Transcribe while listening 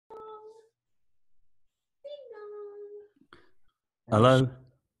Oh, Hello,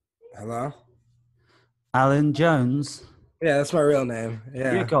 hello? Alan Jones. Yeah, that's my real name. You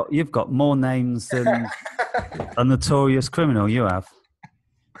Yeah. got you've got more names than a notorious criminal. You have.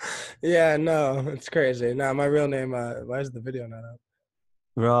 Yeah, no, it's crazy. No, my real name, why is the video not up?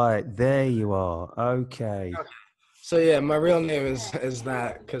 Right, there you are. Okay. So yeah, my real name is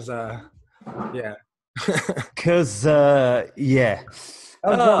that because yeah. Yeah. I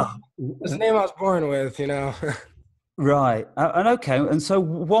was born Oh, It's the name I was born with. right. And okay. And so,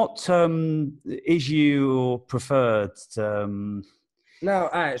 what is your preferred? No, all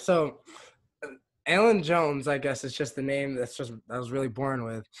right. So Alan Jones, I guess, is just the name I was really born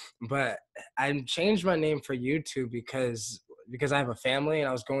with. But I changed my name for YouTube because I have a family and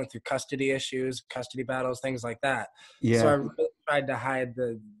I was going through custody issues, custody battles, things like that. So I Yeah. really tried to hide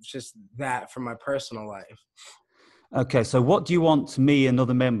the just that from my personal life. Okay. So, what do you want me and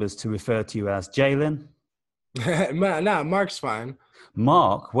other members to refer to you as, Jalen? No, Mark's fine.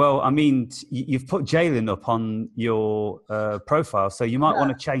 Mark, well, I mean, you've put Jalen up on your profile, so you might want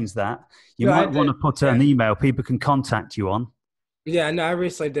No, to change that. You no, I might want did. to put Yeah. an email people can contact you on. Yeah, no, I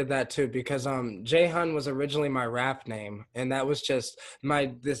recently did that too because Jay Hun was originally my rap name, and that was just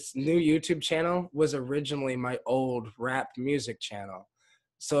my this new YouTube channel was originally my old rap music channel.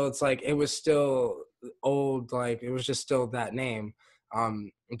 So it's like it was still old, like it was just still that name.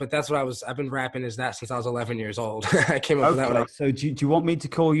 But that's what I've been rapping as that since I was 11 years old. I came up with that when I Okay, so do you want me to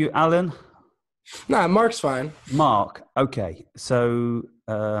call you Alan? Nah, Mark's fine. Mark. Okay, so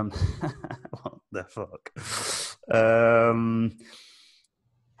what the fuck? Um,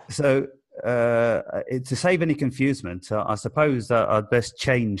 so to save any confusement, I suppose that I'd best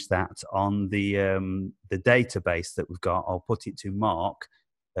change that on the database that we've got. I'll put it to Mark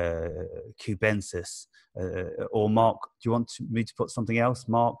uh, Cubensis or Mark. Do you want me to put something else,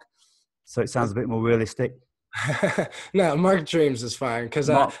 Mark? So it sounds a bit more realistic. No, Mark Dreams is fine because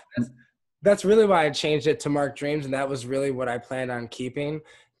Mark. that's really why I changed it to Mark Dreams, and that was really what I planned on keeping.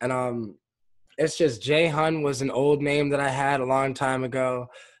 And it's just Jay Hun was an old name that I had a long time ago.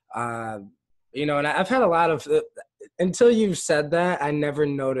 Uh, and I've had a lot of until you've said that, I never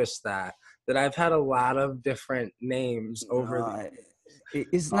noticed that I've had a lot of different names over the. Uh,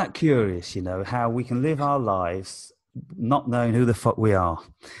 isn't that curious? You know how we can live our lives not knowing who the fuck we are,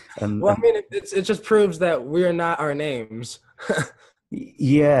 and Well, I mean, it just proves that we're not our names.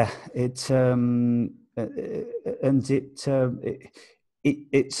 yeah, and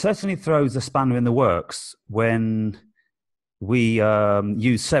it certainly throws a spanner in the works when we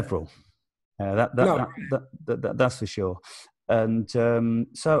use several. No, That's for sure. And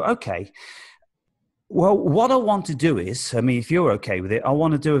so, okay. Well, what I want to do is, I mean, if you're okay with it, I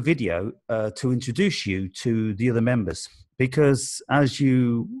want to do a video to introduce you to the other members. Because as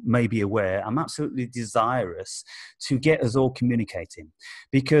you may be aware, I'm absolutely desirous to get us all communicating.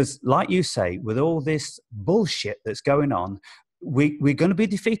 Because, like you say, with all this bullshit that's going on, we're going to be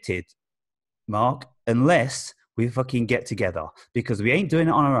defeated, Mark, unless we fucking get together. Because we ain't doing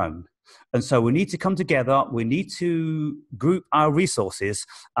it on our own. And so we need to come together. We need to group our resources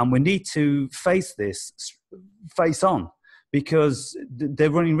and we need to face this face on because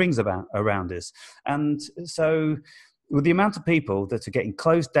they're running rings around us. And so with the amount of people that are getting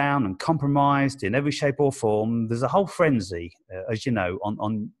closed down and compromised in every shape or form, there's a whole frenzy, as you know,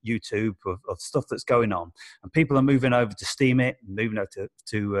 on YouTube of stuff that's going on. And people are moving over to Steam It, moving over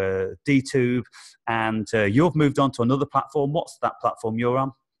to DTube, and you've moved on to another platform. What's that platform you're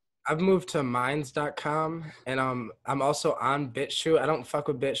on? I've moved to minds.com and I'm also on BitChute. I don't fuck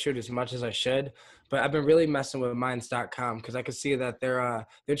with BitChute as much as I should, but I've been really messing with minds.com because I can see that they're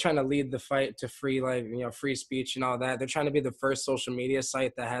trying to lead the fight to free free speech and all that. They're trying to be the first social media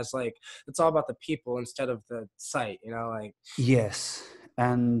site that has it's all about the people instead of the site. Yes.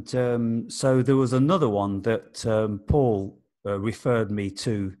 And so there was another one that Paul referred me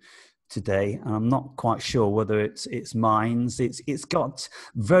to today, and I'm not quite sure whether it's Minds. It's got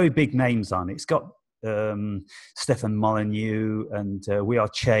very big names on it. It's got Stefan Molyneux and We Are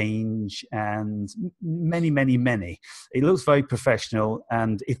Change and many, many, many. It looks very professional,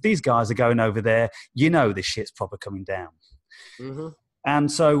 and if these guys are going over there, you know this shit's proper coming down. Mm-hmm.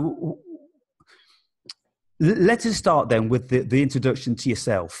 And so let us start then with the introduction to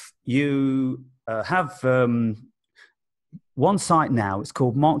yourself. You have one site now. It's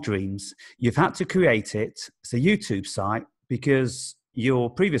called Mark Dreams. You've had to create it. It's a YouTube site because your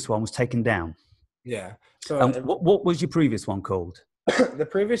previous one was taken down. Yeah. So And what was your previous one called? the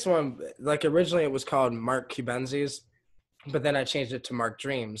previous one, originally it was called Mark Cubensis, but then I changed it to Mark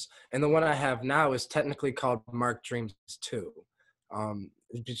Dreams. And the one I have now is technically called Mark Dreams 2.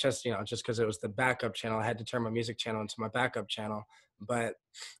 just, just because it was the backup channel, I had to turn my music channel into my backup channel. But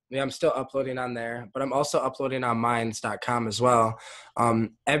yeah, I'm still uploading on there, but I'm also uploading on minds.com as well.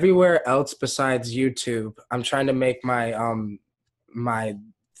 Everywhere else besides YouTube, I'm trying to make my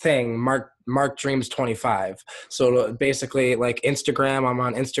thing Mark Dreams 25. So basically, like Instagram, I'm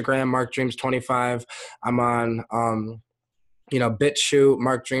on Instagram, Mark Dreams 25. I'm on BitChute,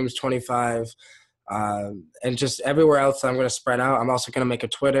 Mark Dreams 25. And just everywhere else I'm going to spread out. I'm also going to make a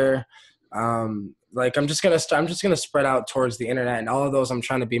Twitter. I'm just gonna spread out towards the internet, and all of those I'm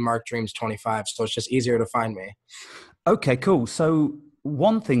trying to be Mark Dreams 25, so it's just easier to find me. Okay, cool. So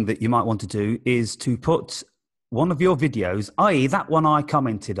one thing that you might want to do is to put one of your videos, i.e. that one I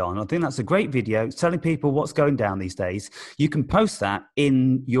commented on. I think that's a great video telling people what's going down these days. You can post that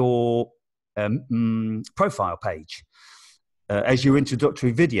in your profile page as your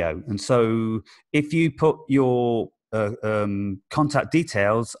introductory video. And so if you put your contact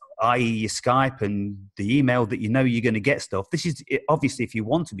details, i.e. your Skype and the email that you're going to get stuff. This is obviously if you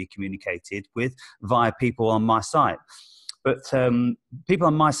want to be communicated with via people on my site. But people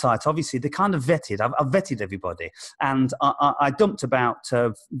on my site, obviously, they're kind of vetted. I've vetted everybody. And I dumped about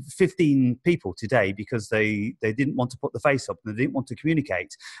 15 people today because they didn't want to put the face up and they didn't want to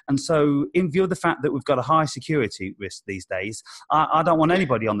communicate. And so in view of the fact that we've got a high security risk these days, I don't want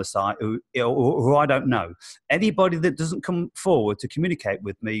anybody on the site who I don't know. Anybody that doesn't come forward to communicate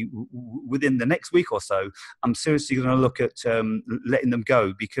with me within the next week or so, I'm seriously going to look at letting them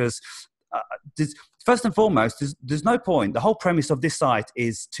go because first and foremost, there's no point. The whole premise of this site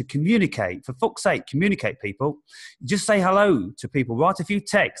is to communicate. For fuck's sake, communicate, people. Just say hello to people. Write a few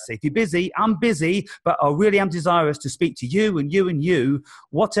texts. If you're busy, I'm busy, but I really am desirous to speak to you and you and you,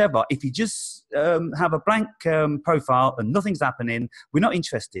 whatever. If you just have a blank profile and nothing's happening, we're not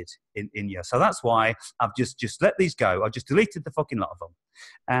interested in you. So that's why I've just let these go. I've just deleted the fucking lot of them.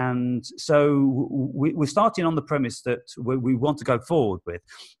 And so we're starting on the premise that we want to go forward with.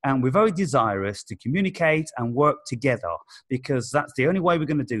 And we're very desirous to communicate and work together because that's the only way we're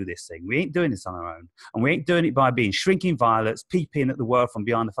going to do this thing. We ain't doing this on our own. And we ain't doing it by being shrinking violets, peeping at the world from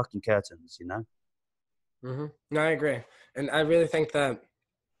behind the fucking curtains, you know? Mm-hmm. No, I agree. And I really think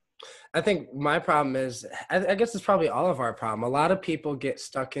my problem is, I guess it's probably all of our problem. A lot of people get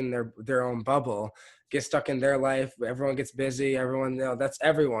stuck in their own bubble, get stuck in their life. Everyone gets busy. Everyone, that's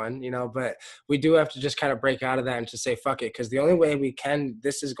everyone, but we do have to just kind of break out of that and just say, fuck it. Cause the only way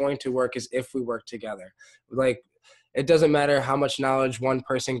this is going to work is if we work together. Like, it doesn't matter how much knowledge one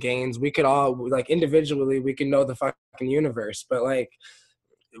person gains. We could all, like, individually, we can know the fucking universe, but like,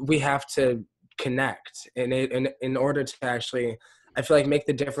 we have to connect in order to actually, I feel like, make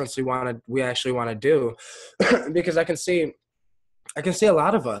the difference we actually want to do. Because I can see a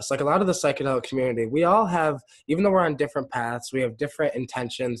lot of us, like a lot of the psychedelic community, we all have, even though we're on different paths, we have different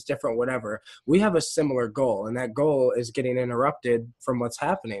intentions, different whatever, we have a similar goal. And that goal is getting interrupted from what's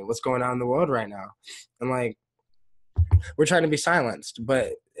happening, what's going on in the world right now. And like, we're trying to be silenced,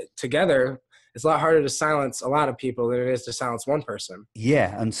 but together, it's a lot harder to silence a lot of people than it is to silence one person.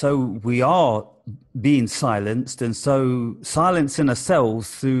 Yeah, and so we are being silenced, and so silencing ourselves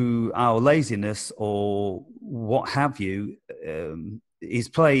through our laziness or what have you is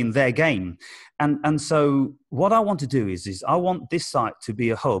playing their game. And so what I want to do is I want this site to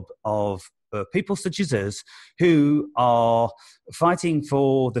be a hub of people such as us who are fighting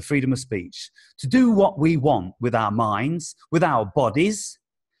for the freedom of speech, to do what we want with our minds, with our bodies.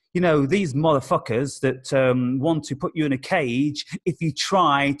 These motherfuckers that want to put you in a cage if you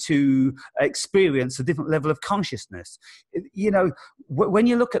try to experience a different level of consciousness. When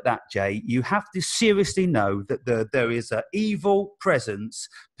you look at that, Jay, you have to seriously know that there is an evil presence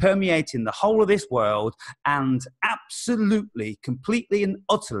permeating the whole of this world, and absolutely, completely and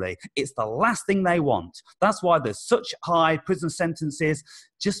utterly, it's the last thing they want. That's why there's such high prison sentences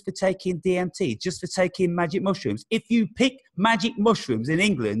just for taking DMT, just for taking magic mushrooms. If you pick magic mushrooms in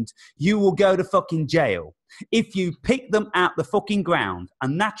England, you will go to fucking jail. If you pick them out the fucking ground, a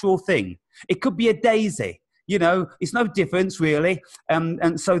natural thing, it could be a daisy. It's no difference really.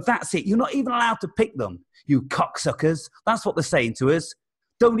 And so that's it. You're not even allowed to pick them, you cocksuckers. That's what they're saying to us.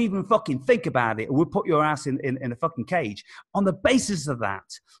 Don't even fucking think about it, or we'll put your ass in a fucking cage. On the basis of that,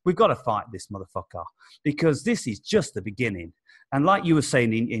 we've got to fight this motherfucker, because this is just the beginning. And like you were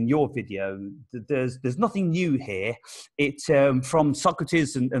saying in your video, there's nothing new here. It's from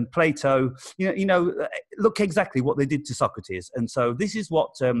Socrates and Plato. Look exactly what they did to Socrates. And so this is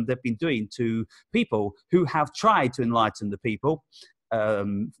what they've been doing to people who have tried to enlighten the people.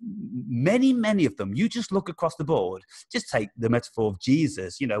 many of them, you just look across the board, just take the metaphor of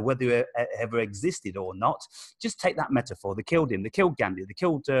Jesus, whether he ever existed or not, just take that metaphor. They killed him, they killed Gandhi, they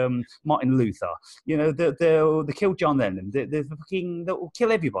killed Martin Luther, they killed John Lennon, they'll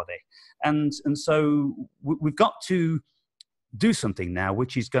kill everybody. And so we've got to do something now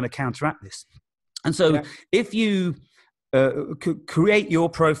which is going to counteract this. And so if you create your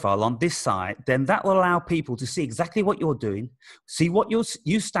profile on this site, then that will allow people to see exactly what you're doing, see what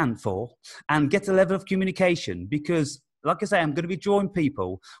you stand for, and get a level of communication. Because, like I say, I'm going to be drawing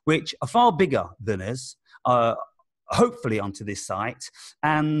people which are far bigger than us, hopefully onto this site,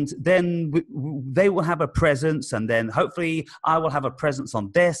 and then they will have a presence, and then hopefully I will have a presence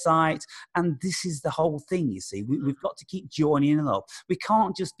on their site. And this is the whole thing, you see. We've got to keep joining it up. We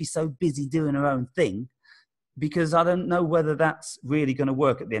can't just be so busy doing our own thing, because I don't know whether that's really going to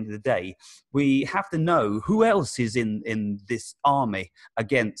work at the end of the day. We have to know who else is in this army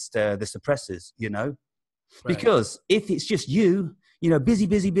against the suppressors, Right. Because if it's just you,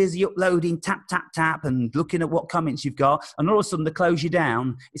 busy, uploading, tap, and looking at what comments you've got, and all of a sudden they close you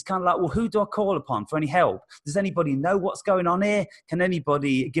down, it's kind of like, well, who do I call upon for any help? Does anybody know what's going on here? Can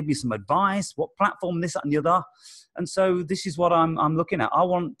anybody give me some advice? What platform, this, that, and the other? And so this is what I'm looking at. I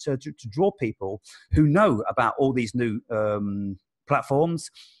want to draw people who know about all these new platforms,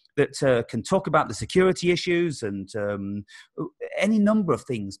 that can talk about the security issues and any number of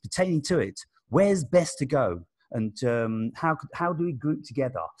things pertaining to it. Where's best to go? And how do we group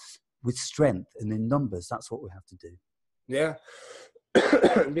together with strength and in numbers? That's what we have to do. Yeah,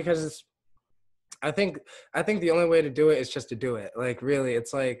 because I think the only way to do it is just to do it. Like, really,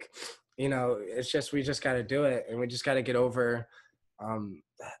 it's like, it's just, we just got to do it, and we just got to get over.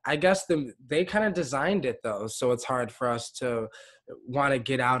 I guess they kind of designed it though, so it's hard for us to want to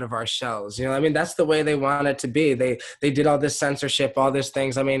get out of our shells. That's the way they want it to be. They did all this censorship, all these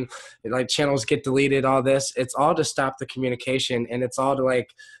things. Like channels get deleted, all this. It's all to stop the communication, and it's all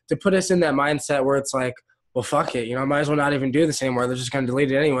to put us in that mindset where it's like, well, fuck it. I might as well not even do this anymore. They're just going to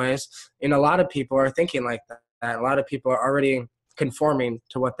delete it anyways. And a lot of people are thinking like that. A lot of people are already conforming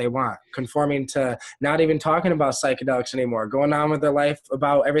to what they want, conforming to not even talking about psychedelics anymore, going on with their life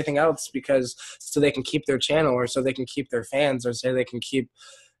about everything else, because so they can keep their channel, or so they can keep their fans, or so they can keep.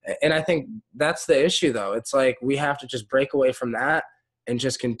 And I think that's the issue though. It's like, we have to just break away from that and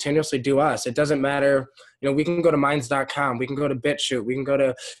just continuously do us. It doesn't matter. We can go to minds.com, we can go to BitChute, we can go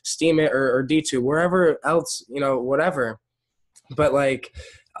to Steemit or DTube, wherever else, whatever. But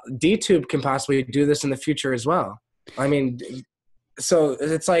DTube can possibly do this in the future as well. So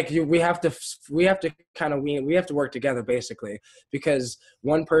it's like we have to work together, basically, because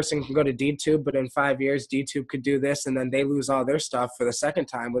one person can go to DTube, but in 5 years DTube could do this, and then they lose all their stuff for the second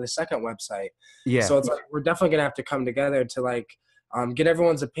time with a second website. Yeah. So it's like, we're definitely gonna have to come together to get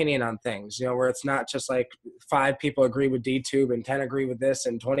everyone's opinion on things, where it's not just like 5 people agree with DTube and 10 agree with this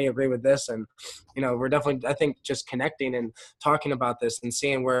and 20 agree with this. And, we're definitely, I think, just connecting and talking about this and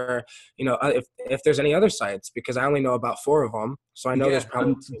seeing where, if there's any other sites, because I only know about 4 of them. So I know there's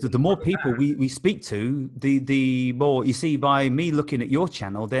probably the more people we speak to, the more, you see, by me looking at your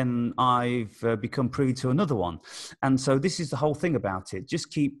channel, then I've become privy to another one. And so this is the whole thing about it.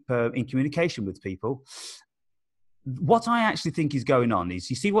 Just keep in communication with people. What I actually think is going on is,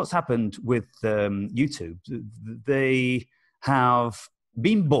 you see what's happened with YouTube. They have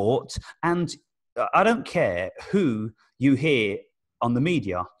been bought, and I don't care who you hear on the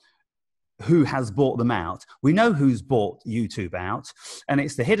media who has bought them out. We know who's bought YouTube out, and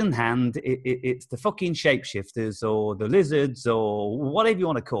it's the hidden hand. It's the fucking shapeshifters, or the lizards, or whatever you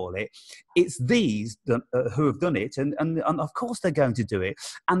want to call it. It's these who have done it, and of course they're going to do it,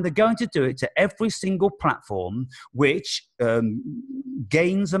 and they're going to do it to every single platform which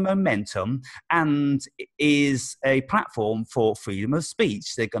gains a momentum and is a platform for freedom of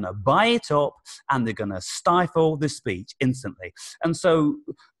speech. They're going to buy it up, and they're going to stifle the speech instantly. And so,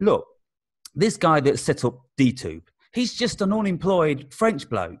 look, this guy that set up DTube, he's just an unemployed French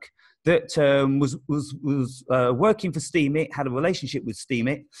bloke that was working for Steemit, had a relationship with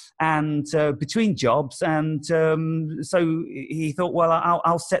Steemit, and between jobs, and so he thought, well,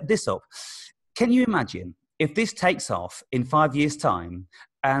 I'll set this up. Can you imagine if this takes off in 5 years' time,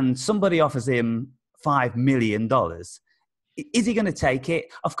 and somebody offers him $5 million? Is he going to take it?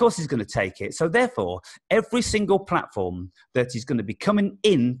 Of course he's going to take it. So therefore, every single platform that is going to be coming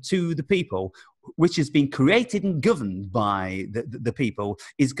in to the people, which has been created and governed by the people,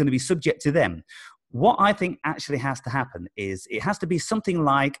 is going to be subject to them. What I think actually has to happen is it has to be something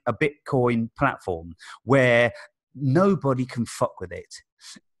like a Bitcoin platform where nobody can fuck with it.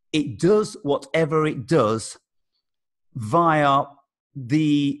 It does whatever it does via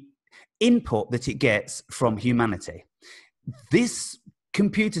the input that it gets from humanity. This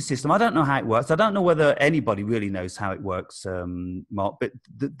computer system, I don't know how it works. I don't know whether anybody really knows how it works, Mark, but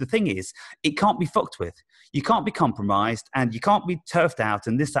the thing is, it can't be fucked with. You can't be compromised, and you can't be turfed out,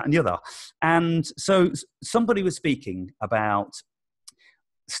 and this, that, and the other. And so somebody was speaking about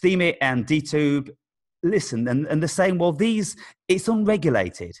Steemit and DTube. Listen, and they're saying, well, it's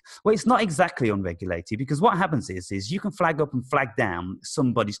unregulated. Well, it's not exactly unregulated, because what happens is you can flag up and flag down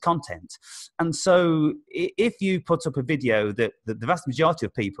somebody's content. And so if you put up a video that the vast majority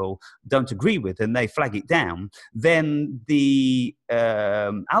of people don't agree with and they flag it down, then the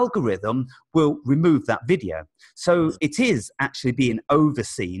algorithm will remove that video. So it is actually being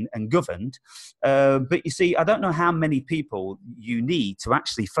overseen and governed. But you see, I don't know how many people you need to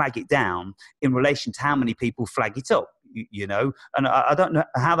actually flag it down in relation to how many people flag it up, you know, and I don't know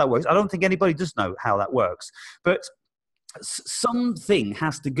how that works. I don't think anybody does know how that works, but something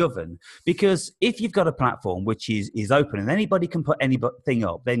has to govern, because if you've got a platform which is open and anybody can put anything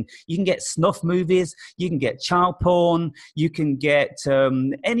up, then you can get snuff movies, you can get child porn, you can get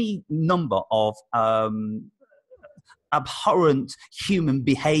any number of abhorrent human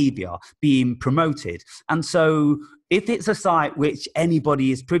behavior being promoted. And so if it's a site which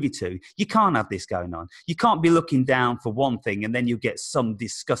anybody is privy to, you can't have this going on. You can't be looking down for one thing and then you get some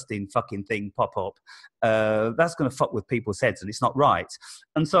disgusting fucking thing pop up. That's going to fuck with people's heads, and it's not right.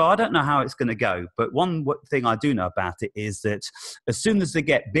 And so I don't know how it's going to go. But one thing I do know about it is that as soon as they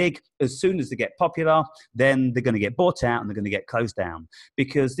get big, as soon as they get popular, then they're going to get bought out and they're going to get closed down.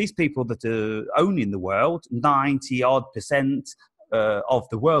 Because these people that are owning the world, 90-odd% of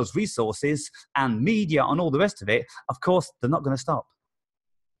the world's resources and media and all the rest of it, of course, they're not going to stop.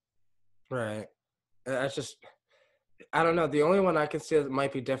 Right. That's just, I don't know. The only one I can see that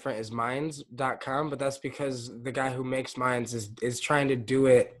might be different is Minds.com, but that's because the guy who makes Minds is trying to do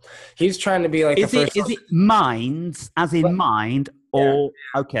it. He's trying to be like is it Minds as in mind, or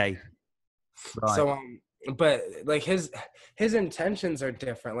yeah. Okay, right. So but like his intentions are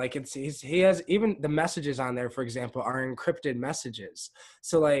different. Like he has, even the messages on there, for example, are encrypted messages.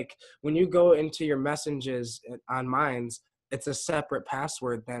 So like when you go into your messages on Minds, it's a separate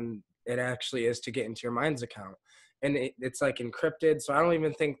password than it actually is to get into your Minds account. And it's like encrypted. So I don't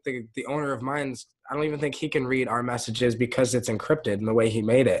even think the owner of Minds, I don't even think he can read our messages because it's encrypted in the way he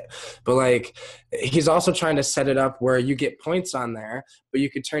made it. But like, he's also trying to set it up where you get points on there, but you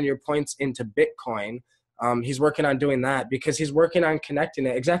could turn your points into Bitcoin. He's working on doing that because he's working on connecting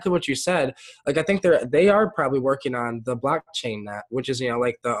it. Exactly what you said. Like, I think they are probably working on the blockchain net, which is, you know,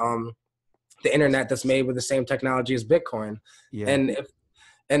 like the internet that's made with the same technology as Bitcoin. Yeah.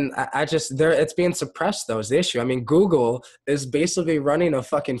 And I just, it's being suppressed, though, is the issue. I mean, Google is basically running a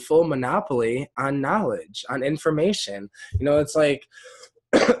fucking full monopoly on knowledge, on information. You know, it's like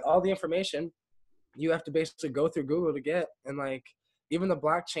all the information you have to basically go through Google to get. And like, even the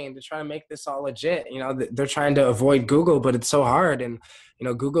blockchain, to try to make this all legit, you know, they're trying to avoid Google, but it's so hard. And, you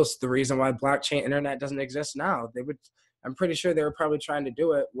know, Google's the reason why blockchain internet doesn't exist now. I'm pretty sure they were probably trying to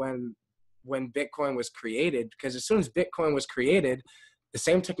do it when Bitcoin was created, because as soon as Bitcoin was created, the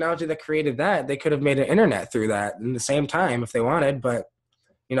same technology that created that, they could have made an internet through that in the same time if they wanted. But,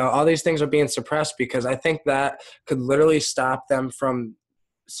 you know, all these things are being suppressed because I think that could literally stop them from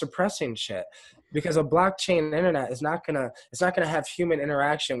suppressing shit. Because a blockchain internet is not gonna have human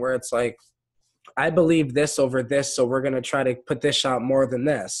interaction where it's like, I believe this over this, so we're gonna try to put this out more than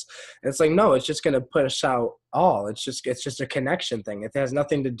this. And it's like, no, it's just gonna push out all. It's just a connection thing. It has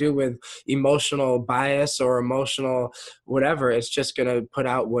nothing to do with emotional bias or emotional whatever. It's just gonna put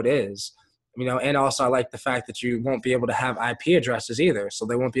out what is. You know, and also I like the fact that you won't be able to have IP addresses either, so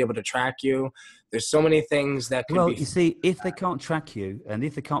they won't be able to track you. There's so many things that could be. Well, you see, if they can't track you and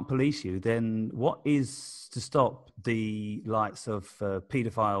if they can't police you, then what is to stop the likes of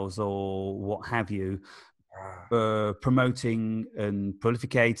pedophiles or what have you promoting and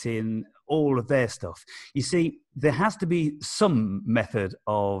prolificating all of their stuff? You see, there has to be some method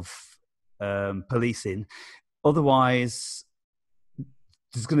of policing, otherwise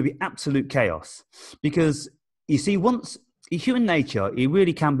there's going to be absolute chaos. Because you see, once human nature, it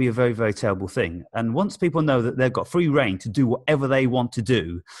really can be a very, very terrible thing. And once people know that they've got free reign to do whatever they want to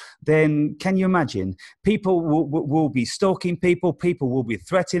do, then can you imagine? People will be stalking people, people will be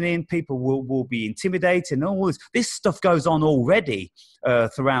threatening, people will be intimidating, all this. This stuff goes on already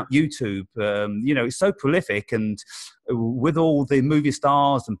throughout YouTube. You know, it's so prolific, and with all the movie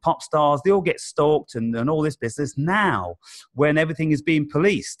stars and pop stars, they all get stalked and all this business now when everything is being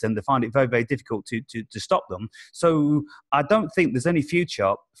policed, and they find it very, very difficult to stop them. So I don't think there's any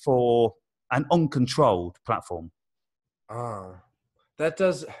future for an uncontrolled platform. That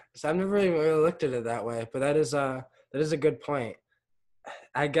does. So I've never even really looked at it that way, but that is a good point.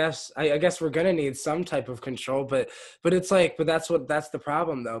 I guess we're gonna need some type of control, but it's like, but that's the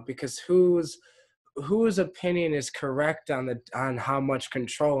problem though, because whose opinion is correct on the on how much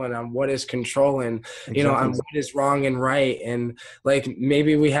control and on what is controlling, you know, on Exactly. what is wrong and right, and like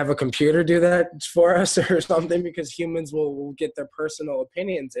maybe we have a computer do that for us or something, because humans will get their personal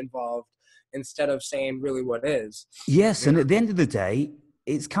opinions involved instead of saying really what is. Yes, You and know? at the end of the day,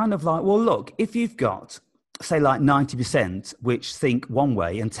 it's kind of like, well, look, if you've got, say, like 90% which think one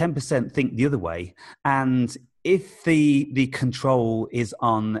way and 10% think the other way, and if the control is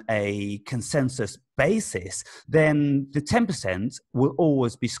on a consensus basis, then the 10% will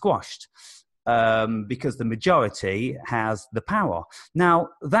always be squashed. Because the majority has the power. Now,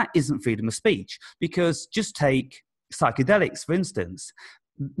 that isn't freedom of speech, because just take psychedelics, for instance.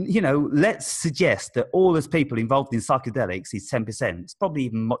 You know, let's suggest that all those people involved in psychedelics is 10%. It's probably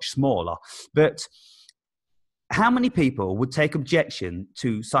even much smaller. But how many people would take objection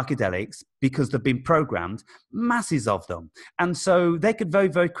to psychedelics because they've been programmed? Masses of them. And so they could very,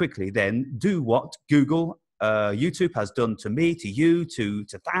 very quickly then do what Google, YouTube has done to me, to you, to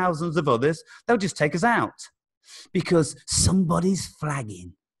thousands of others. They'll just take us out because somebody's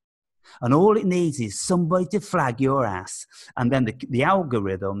flagging. And all it needs is somebody to flag your ass. And then the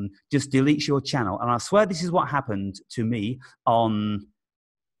algorithm just deletes your channel. And I swear this is what happened to me on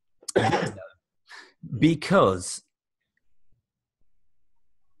because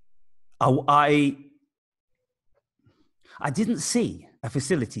I didn't see a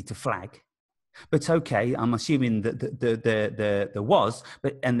facility to flag. But okay, I'm assuming that there was,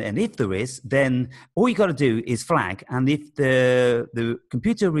 but and if there is, then all you got to do is flag. And if the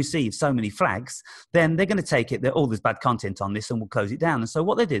computer receives so many flags, then they're going to take it that there's bad content on this and we'll close it down. And so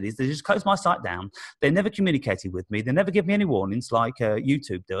what they did is they just closed my site down. They never communicated with me. They never give me any warnings like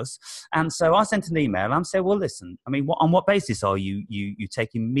YouTube does. And so I sent an email and said, well, listen, I mean, on what basis are you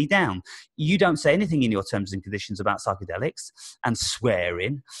taking me down? You don't say anything in your terms and conditions about psychedelics and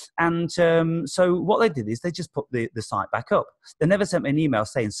swearing. And so what they did is they just put the site back up. They never sent me an email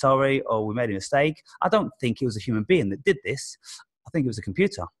saying, sorry, or we made a mistake. I don't think it was a human being that did this. I think it was a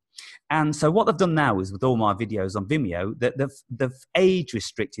computer. And so what they've done now is with all my videos on Vimeo, that they've age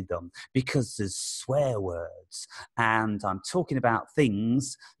restricted them because there's swear words and I'm talking about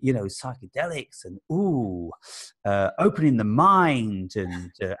things, you know, psychedelics and opening the mind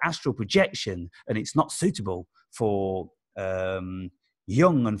and astral projection, and it's not suitable for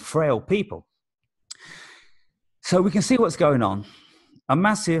young and frail people. So we can see what's going on. A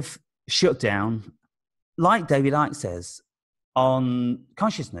massive shutdown, like David Icke says, on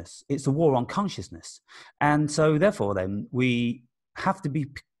consciousness. It's a war on consciousness. And so therefore then we have to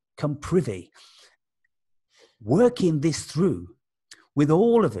become privy, working this through with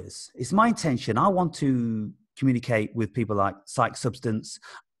all of us. It's my intention. I want to communicate with people like Psych Substance,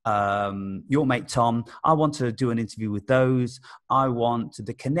 your mate Tom. I want to do an interview with those. I want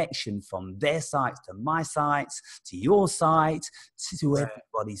the connection from their sites to my sites, to your site, to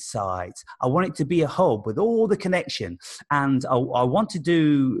everybody's site. I want it to be a hub with all the connection. And I want to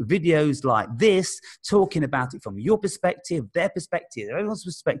do videos like this, talking about it from your perspective, their perspective, everyone's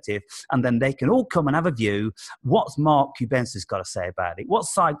perspective, and then they can all come and have a view. What's Mark Cubensis got to say about it?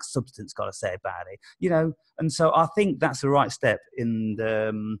 What's Psych Substance got to say about it? You know, and so I think that's the right step in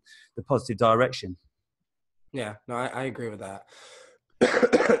the positive direction. Yeah, no, I agree with that.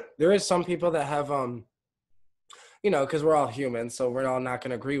 There is some people that have, you know, because we're all human, so we're all not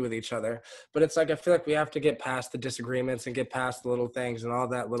going to agree with each other. But it's like, I feel like we have to get past the disagreements and get past the little things and all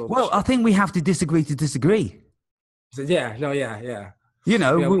that little. Well, shit. I think we have to disagree to disagree. So, yeah, no, yeah. You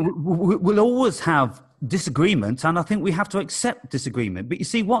know, we'll always have disagreement, and I think we have to accept disagreement. But you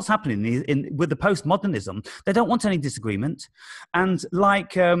see, what's happening with the postmodernism, they don't want any disagreement. And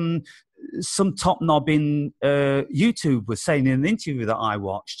like some top knob in YouTube was saying in an interview that I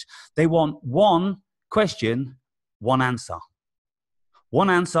watched, they want one question, one answer.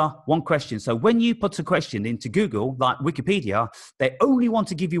 One answer, one question. So when you put a question into Google, like Wikipedia, they only want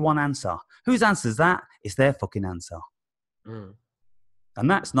to give you one answer. Whose answer is that? It's their fucking answer. Mm. And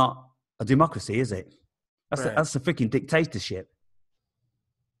that's not a democracy, is it? That's a freaking dictatorship.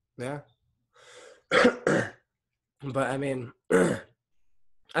 Yeah. But I mean,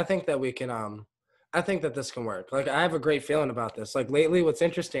 I think that we can, I think that this can work. Like, I have a great feeling about this. Like, lately, what's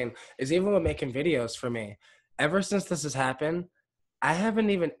interesting is even with making videos for me, ever since this has happened, I haven't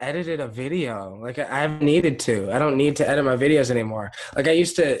even edited a video. Like, I haven't needed to. I don't need to edit my videos anymore. Like, I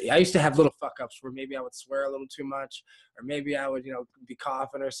used to have little fuck ups where maybe I would swear a little too much, or maybe I would, you know, be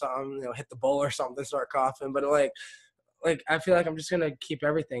coughing or something, you know, hit the bowl or something, start coughing. But like like I feel like I'm just gonna keep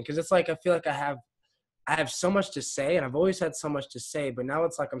everything because it's like I feel like I have so much to say, and I've always had so much to say, but now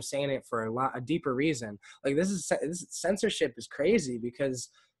it's like I'm saying it for a deeper reason. Like this censorship is crazy because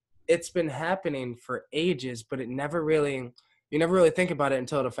it's been happening for ages, but you never really think about it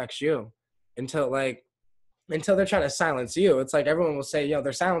until it affects you, until like until they're trying to silence you. It's like everyone will say, yo,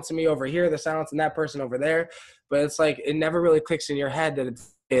 they're silencing me over here, they're silencing that person over there, but it's like it never really clicks in your head that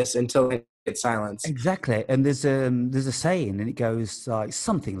it's this until it gets silenced. Exactly, and there's a saying, and it goes like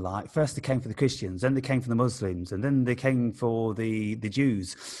something like: first they came for the Christians, then they came for the Muslims, and then they came for the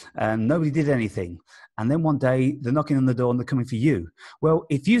Jews, and nobody did anything. And then one day they're knocking on the door and they're coming for you. Well,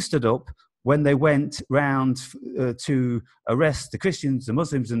 if you stood up when they went round to arrest the Christians, the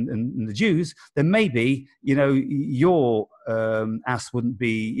Muslims, and the Jews, then maybe, you know, your ass wouldn't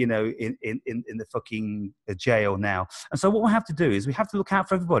be, you know, in the fucking jail now. And so what we have to do is we have to look out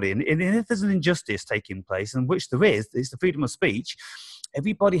for everybody. And if there's an injustice taking place, and which there is, it's the freedom of speech,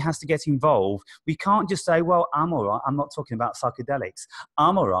 everybody has to get involved. We can't just say, well, I'm all right. I'm not talking about psychedelics.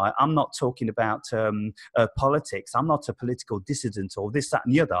 I'm all right. I'm not talking about politics. I'm not a political dissident or this, that,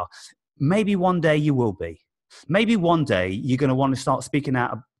 and the other. Maybe one day you will be. Maybe one day you're going to want to start speaking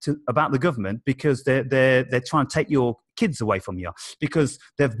out about the government because they're trying to take your kids away from you, because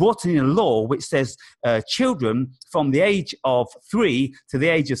they've brought in a law which says children from the age of 3 to the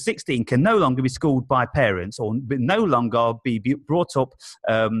age of 16 can no longer be schooled by parents or no longer be brought up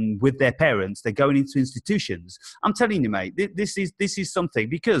with their parents. They're going into institutions. I'm telling you, mate, this is something,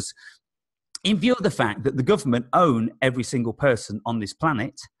 because in view of the fact that the government own every single person on this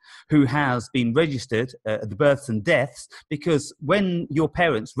planet who has been registered at the births and deaths, because when your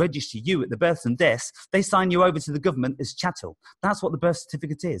parents register you at the births and deaths, they sign you over to the government as chattel. That's what the birth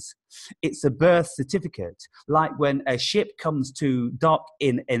certificate is. It's a birth certificate. Like when a ship comes to dock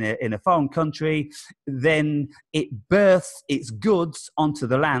in a foreign country, then it births its goods onto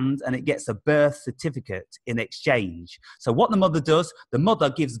the land and it gets a birth certificate in exchange. So what the mother does, the mother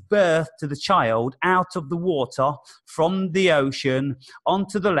gives birth to the child out of the water, from the ocean,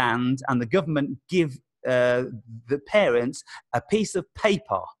 onto the land, and the government give the parents a piece of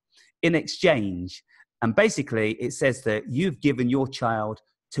paper in exchange. And basically it says that you've given your child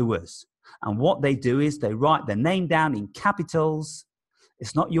to us. And what they do is they write their name down in capitals.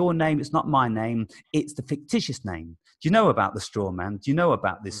 It's not your name, it's not my name, it's the fictitious name. Do you know about the straw man? Do you know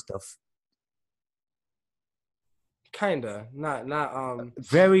about this stuff? Kinda, not.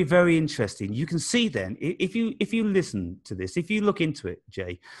 Very, very interesting. You can see then, if you listen to this, if you look into it,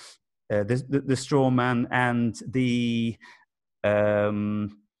 Jay, the straw man and the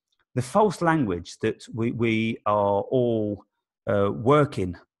false language that we are all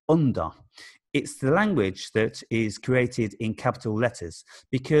working under. It's the language that is created in capital letters,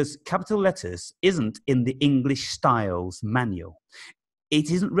 because capital letters isn't in the English Styles Manual. It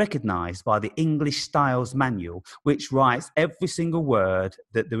isn't recognised by the English Styles Manual, which writes every single word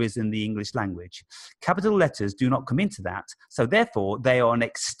that there is in the English language. Capital letters do not come into that. So therefore, they are an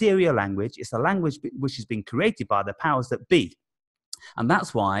exterior language. It's a language which has been created by the powers that be. And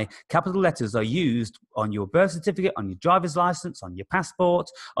that's why capital letters are used on your birth certificate, on your driver's license, on your passport,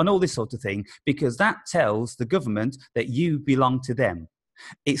 on all this sort of thing, because that tells the government that you belong to them.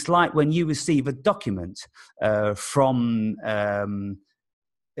 It's like when you receive a document from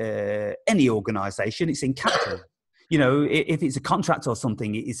any organisation, it's in capital. You know, if it's a contract or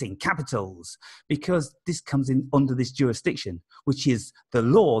something, it's in capitals, because this comes in under this jurisdiction, which is the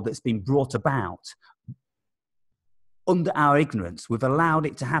law that's been brought about under our ignorance. We've allowed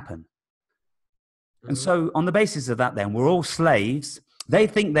it to happen. Mm-hmm. And so on the basis of that, then, we're all slaves. They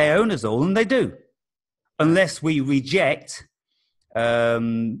think they own us all, and they do, unless we reject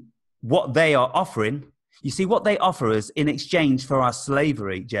what they are offering. You see, what they offer us in exchange for our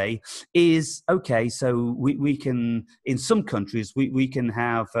slavery, Jay, is, okay, so we can, in some countries, we can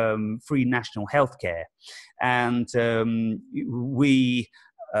have free national health care. And we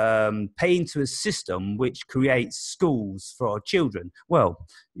pay into a system which creates schools for our children. Well,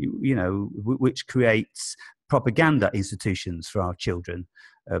 you know, which creates propaganda institutions for our children.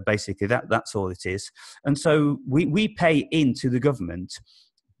 Basically, that's all it is. And so we pay into the government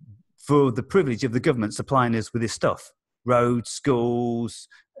for the privilege of the government supplying us with this stuff: roads, schools,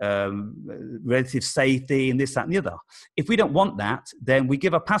 relative safety, and this, that, and the other. If we don't want that, then we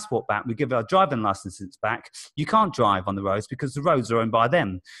give our passport back, we give our driving licenses back. You can't drive on the roads because the roads are owned by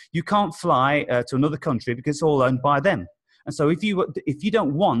them. You can't fly to another country because it's all owned by them. And so if you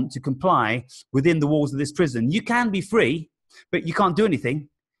don't want to comply within the walls of this prison, you can be free, but you can't do anything.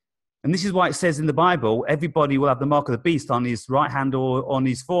 And this is why it says in the Bible, everybody will have the mark of the beast on his right hand or on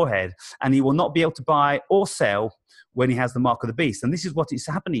his forehead, and he will not be able to buy or sell when he has the mark of the beast. And this is what is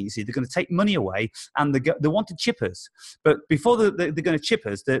happening. You see, they're going to take money away, and they want to chip us. But before they're going to chip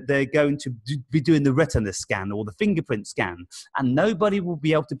us, they're going to be doing the retina scan or the fingerprint scan, and nobody will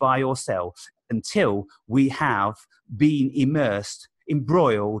be able to buy or sell until we have been immersed,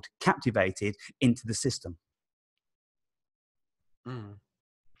 embroiled, captivated into the system. Mm.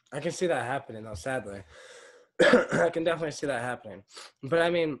 I can see that happening, though, sadly. I can definitely see that happening. But I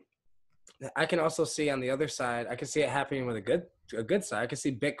mean, I can also see on the other side, I can see it happening with a good side. I can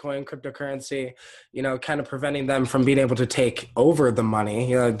see Bitcoin, cryptocurrency, kind of preventing them from being able to take over the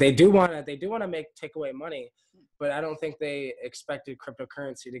money. They do want to take away money, but I don't think they expected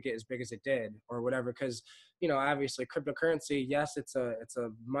cryptocurrency to get as big as it did or whatever. Because, obviously cryptocurrency, yes, it's a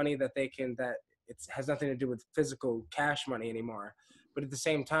money that it has nothing to do with physical cash money anymore. But at the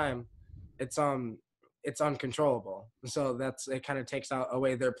same time, it's uncontrollable. So it kind of takes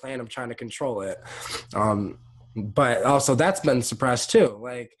away their plan of trying to control it. But also that's been suppressed too.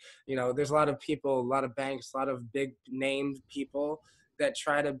 Like, there's a lot of people, a lot of banks, a lot of big named people that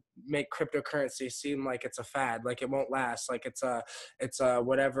try to make cryptocurrency seem like it's a fad, like it won't last, like it's a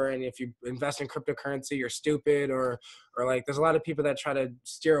whatever. And if you invest in cryptocurrency, you're stupid, or like there's a lot of people that try to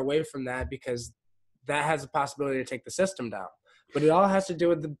steer away from that because that has the possibility to take the system down. But it all has to do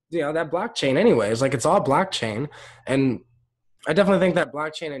with that blockchain anyways. Like, it's all blockchain. And I definitely think that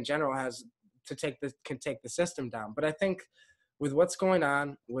blockchain in general can take the system down. But I think with what's going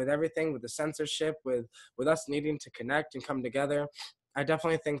on, with everything, with the censorship, with us needing to connect and come together, I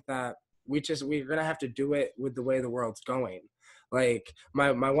definitely think that we're going to have to do it with the way the world's going. Like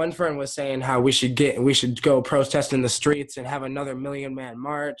my one friend was saying how we should go protest in the streets and have another 1 million man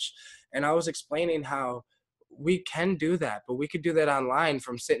march. And I was explaining how we can do that, but we could do that online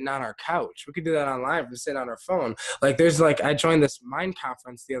from sitting on our couch. We could do that online from sitting on our phone. Like I joined this Mind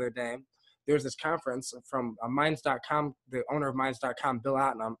conference the other day. There was this conference from Minds.com, the owner of Minds.com, Bill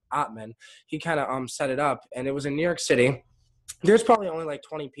Ottman. He kind of set it up, and it was in New York City. There's probably only like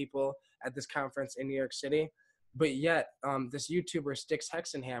 20 people at this conference in New York City, but yet this YouTuber Styx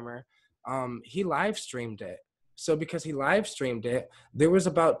Hexenhammer, he live streamed it. So because he live streamed it, there was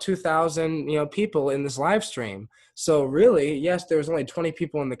about 2,000, people in this live stream. So really, yes, there was only 20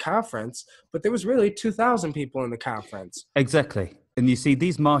 people in the conference, but there was really 2,000 people in the conference. Exactly. And you see,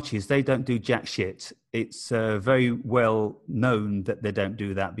 these marches, they don't do jack shit. It's very well known that they don't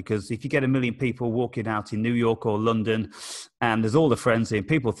do that, because if you get 1 million people walking out in New York or London and there's all the frenzy and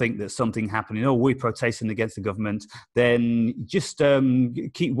people think that something happening, we're protesting against the government, then just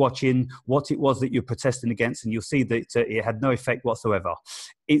keep watching what it was that you're protesting against, and you'll see that it had no effect whatsoever.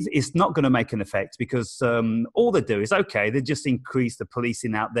 It's not going to make an effect, because all they do is, they just increase the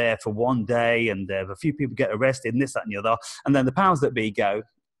policing out there for one day, and a few people get arrested and this, that and the other, and then the powers that be go,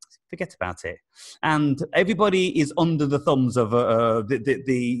 forget about it. And everybody is under the thumbs of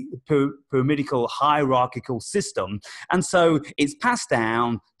the pyramidical hierarchical system. And so it's passed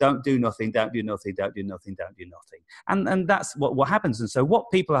down, don't do nothing, don't do nothing, don't do nothing, don't do nothing. And that's what happens. And so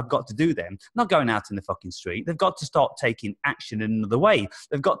what people have got to do then, not going out in the fucking street, they've got to start taking action in another way.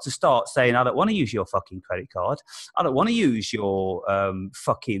 They've got to start saying, I don't want to use your fucking credit card. I don't want to use your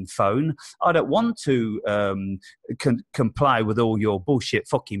fucking phone. I don't want to comply with all your bullshit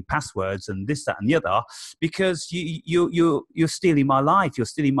fucking passwords and this, that and the other, because you're stealing my life, you're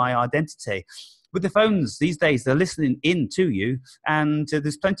stealing my identity. With the phones these days, they're listening in to you, and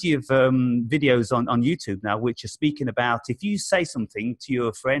there's plenty of videos on YouTube now which are speaking about, if you say something to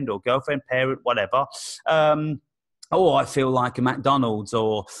your friend or girlfriend, parent, whatever, I feel like a McDonald's,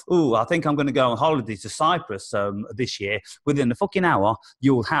 or, I think I'm going to go on holiday to Cyprus this year. Within a fucking hour,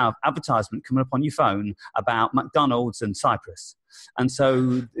 you'll have advertisement coming up on your phone about McDonald's and Cyprus. And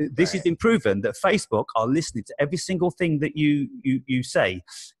so this has been proven that Facebook are listening to every single thing that you say,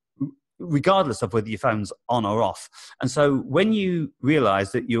 regardless of whether your phone's on or off. And so when you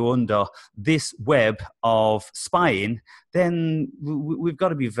realize that you're under this web of spying, then we've got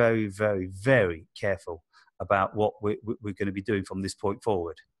to be very, very, very careful about what we're going to be doing from this point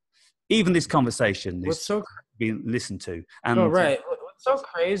forward. Even this conversation is being listened to. And right.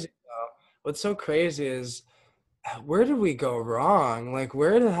 What's so crazy is, where did we go wrong? Like,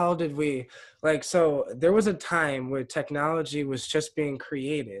 where the hell did we, so there was a time where technology was just being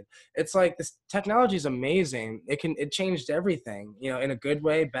created. It's like, this technology is amazing. It changed everything, in a good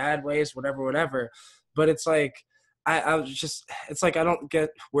way, bad ways, whatever. But it's like, I don't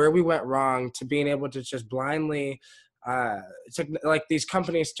get where we went wrong to being able to just blindly so like these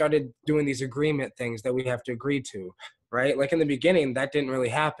companies started doing these agreement things that we have to agree to, right? Like in the beginning, that didn't really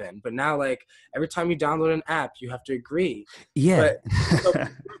happen, but now like every time you download an app, you have to agree. Yeah. But but,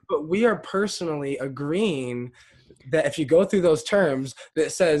 but we are personally agreeing that if you go through those terms,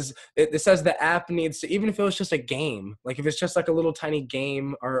 that says it says the app needs to, even if it was just a game, like if it's just like a little tiny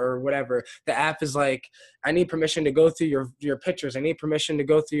game or whatever, the app is like, I need permission to go through your pictures, I need permission to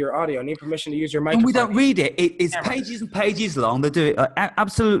go through your audio, I need permission to use your microphone. And we don't read it. It's pages and pages long. They do it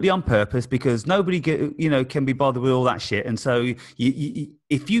absolutely on purpose because nobody can be bothered with all that shit. And so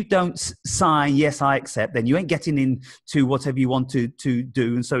if you don't sign, yes, I accept, then you ain't getting into whatever you want to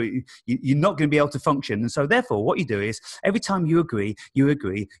do. And so you're not going to be able to function. And so therefore, what you do is every time you agree, you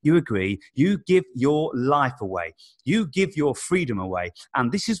give your life away. You give your freedom away.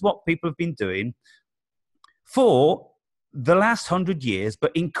 And this is what people have been doing for the last 100 years,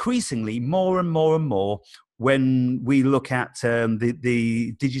 but increasingly more and more and more when we look at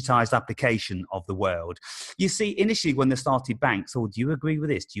the digitized application of the world. You see, initially when they started banks, do you agree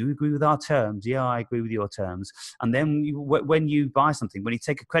with this? Do you agree with our terms? Yeah, I agree with your terms. And then when you buy something, when you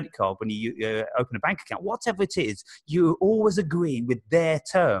take a credit card, when you open a bank account, whatever it is, you're always agreeing with their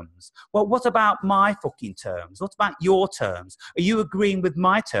terms. Well, what about my fucking terms? What about your terms? Are you agreeing with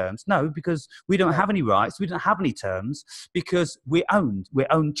my terms? No, because we don't have any rights. We don't have any terms because we're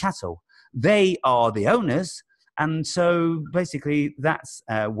owned chattel. They are the owners. And so basically that's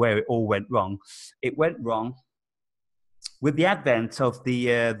where it all went wrong. It went wrong with the advent of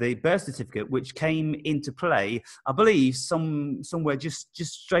the birth certificate, which came into play, I believe, somewhere just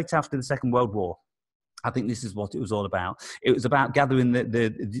straight after the Second World War. I think this is what it was all about. It was about gathering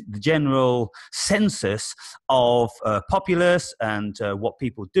the general census of populace and what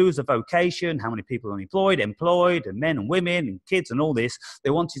people do as a vocation, how many people are employed, and men and women and kids and all this. They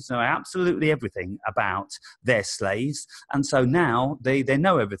wanted to know absolutely everything about their slaves. And so now they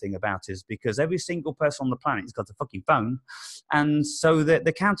know everything about us because every single person on the planet has got a fucking phone. And so they're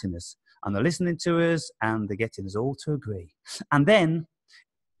counting us and they're listening to us and they're getting us all to agree. And then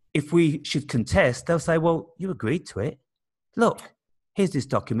if we should contest, they'll say, well, you agreed to it. Look, here's this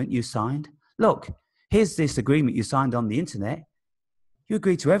document you signed. Look, here's this agreement you signed on the internet. You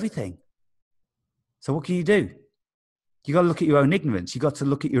agreed to everything. So what can you do? You got to look at your own ignorance. You got to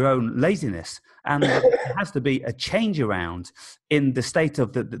look at your own laziness. And there has to be a change around in the state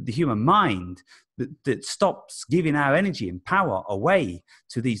of the human mind that stops giving our energy and power away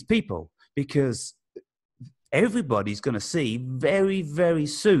to these people, because everybody's going to see very, very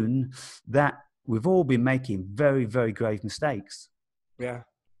soon that we've all been making very, very grave mistakes. Yeah,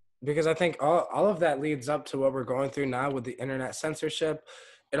 because I think all of that leads up to what we're going through now with the internet censorship.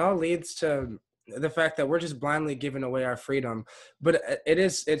 It all leads to the fact that we're just blindly giving away our freedom. But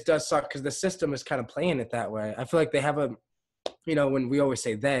it does suck because the system is kind of playing it that way. I feel like they have when we always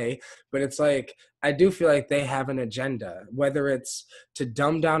say they, but it's like, I do feel like they have an agenda, whether it's to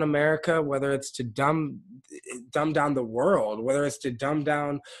dumb down America, whether it's to dumb down the world, whether it's to dumb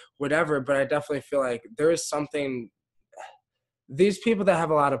down whatever. But I definitely feel like there is something, these people that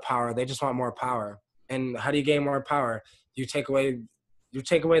have a lot of power, they just want more power. And how do you gain more power? You take away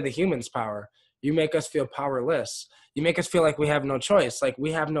the humans' power. You make us feel powerless. You make us feel like we have no choice. Like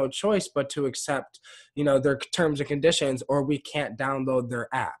we have no choice but to accept, their terms and conditions, or we can't download their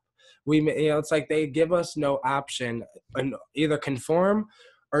app. It's like they give us no option, and either conform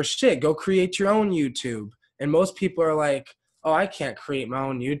or go create your own YouTube. And most people are like, oh, I can't create my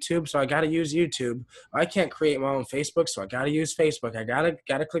own YouTube, so I got to use YouTube. I can't create my own Facebook, so I got to use Facebook. I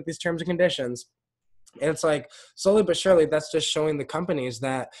got to click these terms and conditions. And it's like, slowly but surely, that's just showing the companies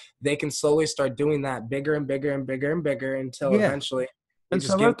that they can slowly start doing that bigger and bigger and bigger and bigger until eventually. And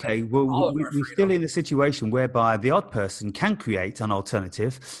so, okay, well, we're still in a situation whereby the odd person can create an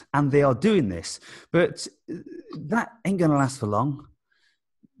alternative, and they are doing this. But that ain't going to last for long.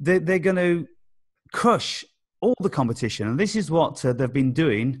 They're going to crush all the competition. And this is what they've been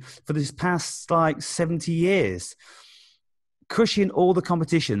doing for this past, 70 years. Crushing all the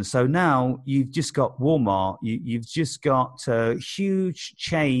competition. So now you've just got Walmart, you've just got huge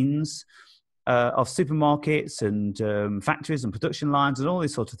chains of supermarkets and factories and production lines and all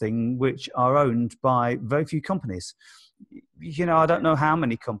this sort of thing, which are owned by very few companies. I don't know how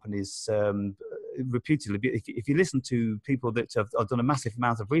many companies reputedly, if you listen to people that have done a massive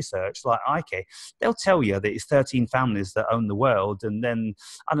amount of research, like Ike, they'll tell you that it's 13 families that own the world, and then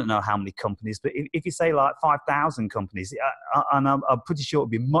I don't know how many companies, but if you say 5,000 companies, and I'm pretty sure it'll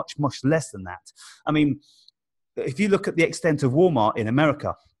be much, much less than that. I mean, if you look at the extent of Walmart in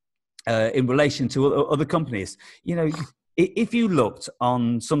America in relation to other companies, if you looked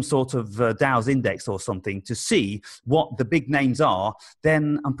on some sort of Dow's index or something to see what the big names are,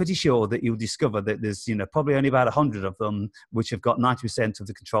 then I'm pretty sure that you'll discover that there's, probably only about 100 of them which have got 90% of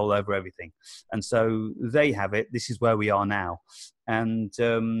the control over everything. And so they have it. This is where we are now. And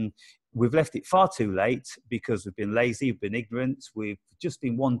we've left it far too late because we've been lazy, we've been ignorant, we've just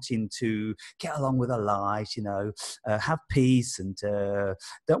been wanting to get along with our lives, have peace, and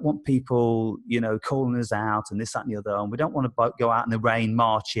don't want people, calling us out and this, that, and the other. And we don't want to go out in the rain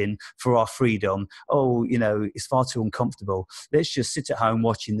marching for our freedom. Oh, it's far too uncomfortable. Let's just sit at home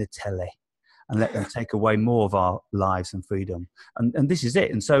watching the telly and let them take away more of our lives and freedom. And this is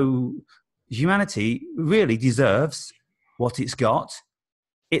it. And so humanity really deserves what it's got.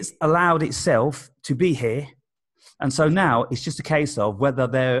 It's allowed itself to be here. And so now it's just a case of whether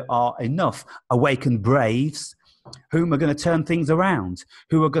there are enough awakened braves whom are going to turn things around,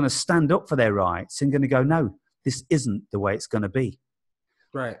 who are going to stand up for their rights and going to go, no, this isn't the way it's going to be.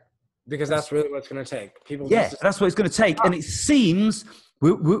 Right. Because that's really what it's going to take. That's what it's going to take. And it seems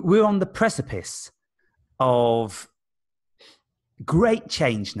we're on the precipice of great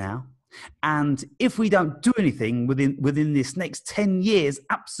change now. And if we don't do anything within this next 10 years,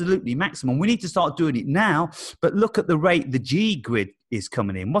 absolutely maximum, we need to start doing it now. But look at the rate the G-grid is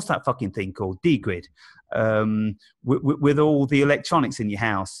coming in. What's that fucking thing called? D-grid. With all the electronics in your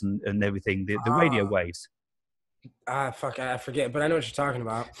house and everything, the radio waves. I forget, but I know what you're talking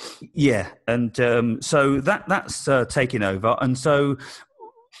about. Yeah. And so that's taking over. And so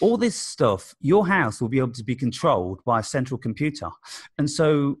all this stuff, your house will be able to be controlled by a central computer. And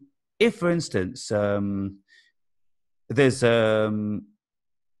so if, for instance, there's a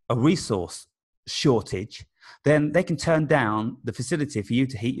resource shortage, then they can turn down the facility for you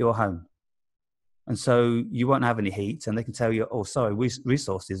to heat your home. And so you won't have any heat, and they can tell you, oh, sorry,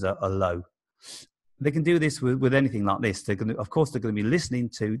 resources are low. They can do this with anything like this. Of course, they're going to be listening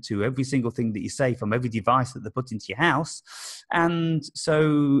to every single thing that you say from every device that they put into your house. And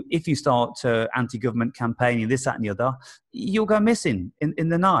so if you start anti-government campaigning, this, that, and the other, you'll go missing in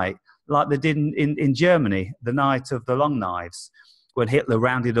the night, like they did in Germany, the night of the long knives, when Hitler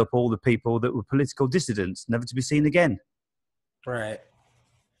rounded up all the people that were political dissidents, never to be seen again. Right.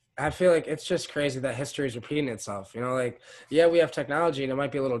 I feel like it's just crazy that history is repeating itself. We have technology and it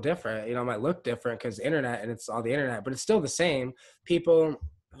might be a little different. It might look different because internet and it's all the internet, but it's still the same. People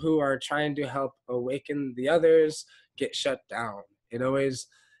who are trying to help awaken the others get shut down. It always,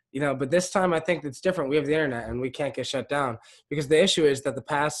 but this time I think it's different. We have the internet and we can't get shut down because the issue is that the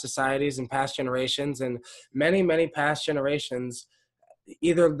past societies and past generations and many, many past generations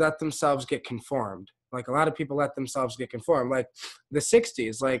either let themselves get conformed. Like a lot of people let themselves get conformed. Like the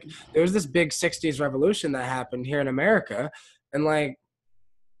 60s, like there was this big 60s revolution that happened here in America. And like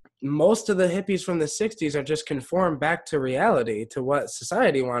most of the hippies from the 60s are just conformed back to reality, to what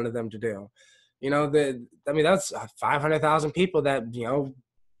society wanted them to do. That's 500,000 people that,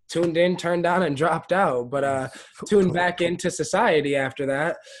 tuned in, turned on, and dropped out, but tuned back into society after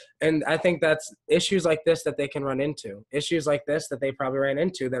that. And I think that's issues like this that they can run into. Issues like this that they probably ran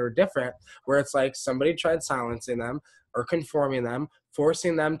into that are different, where it's like somebody tried silencing them or conforming them,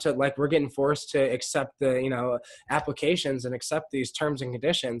 forcing them to, like, we're getting forced to accept the, applications and accept these terms and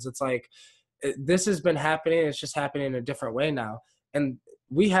conditions. It's like, this has been happening. It's just happening in a different way now. And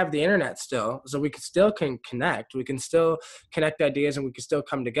we have the internet still, so we can connect. We can still connect ideas and we can still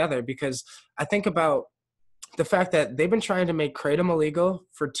come together, because I think about the fact that they've been trying to make Kratom illegal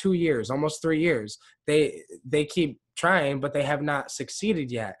for 2 years, almost 3 years. They keep trying, but they have not succeeded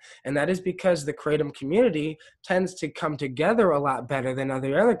yet. And that is because the Kratom community tends to come together a lot better than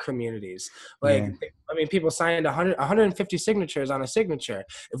other communities. People signed 150 signatures on a signature.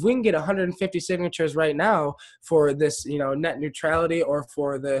 If we can get 150 signatures right now for this, net neutrality, or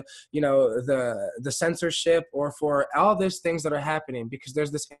for the, the censorship, or for all these things that are happening, because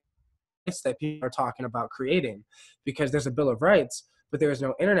there's this that people are talking about creating, because there's a Bill of Rights, but there is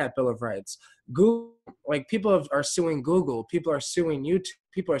no internet Bill of Rights. Google, people are suing Google, people are suing YouTube,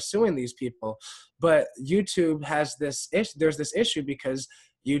 people are suing these people, but YouTube has this issue. There's this issue because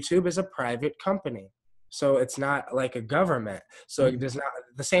YouTube is a private company, so it's not like a government. So it does not,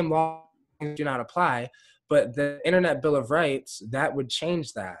 the same laws do not apply. But the Internet Bill of Rights, that would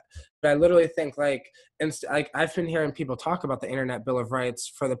change that. But I literally think I've been hearing people talk about the Internet Bill of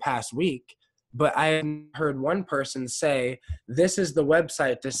Rights for the past week, but I haven't heard one person say, this is the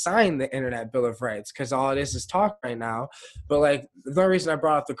website to sign the Internet Bill of Rights, because all it is talk right now. But the reason I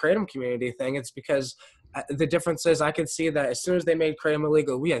brought up the Kratom community thing, it's because the difference is I could see that as soon as they made Kratom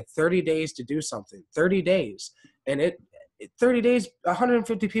illegal, we had 30 days to do something, 30 days. And 30 days,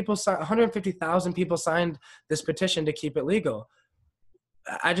 150,000 people signed this petition to keep it legal.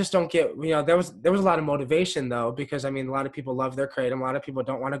 I just don't get, there was a lot of motivation though, because I mean, a lot of people love their kratom. A lot of people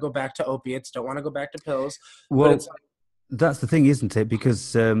don't want to go back to opiates, don't want to go back to pills. Well, but it's that's the thing, isn't it?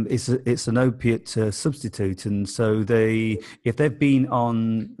 Because it's an opiate substitute, and so if they've been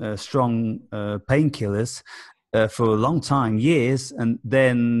on strong painkillers for a long time, years, and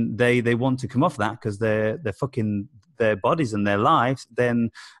then they want to come off that because they're fucking their bodies and their lives,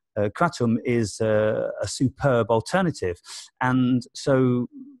 then kratom is a superb alternative. And so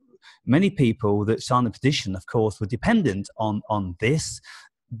many people that signed the petition, of course, were dependent on this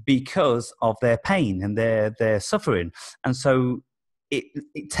because of their pain and their suffering. And so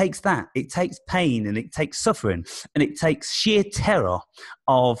it takes that. It takes pain and it takes suffering and it takes sheer terror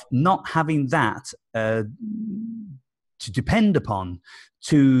of not having that to depend upon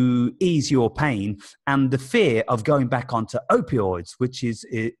to ease your pain, and the fear of going back onto opioids, which is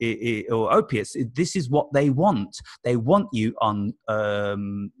or opiates. This is what they want. They want you on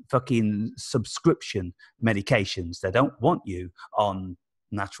fucking subscription medications. They don't want you on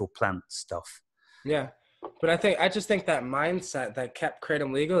natural plant stuff. Yeah. But I just think that mindset that kept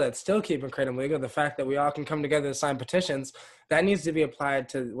kratom legal, that's still keeping kratom legal, the fact that we all can come together to sign petitions, that needs to be applied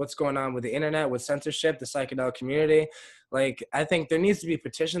to what's going on with the internet, with censorship, the psychedelic community. Like, I think there needs to be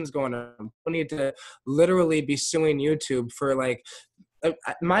petitions going on. We need to literally be suing YouTube for, like,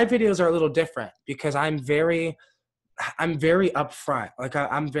 my videos are a little different because I'm very upfront. Like,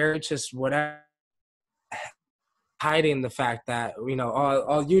 I'm very just whatever, hiding the fact that,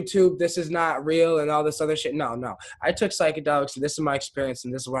 all YouTube, this is not real and all this other shit. No. I took psychedelics and this is my experience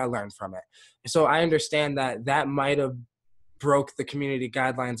and this is what I learned from it. So I understand that might have broke the community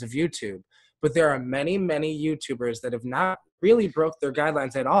guidelines of YouTube, but there are many, many YouTubers that have not really broke their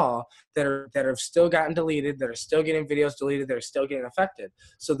guidelines at all, that have still gotten deleted, that are still getting videos deleted, that are still getting affected.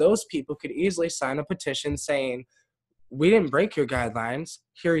 So those people could easily sign a petition saying, we didn't break your guidelines,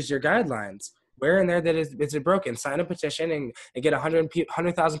 here's your guidelines. Where in there that is it broken? Sign a petition and get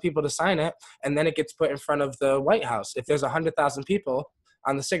 100,000 people to sign it, and then it gets put in front of the White House. If there's 100,000 people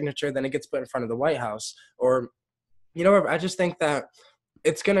on the signature, then it gets put in front of the White House. Or, I just think that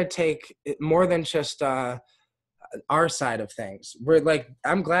it's going to take more than just our side of things.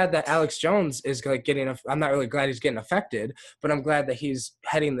 I'm glad that Alex Jones is I'm not really glad he's getting affected, but I'm glad that he's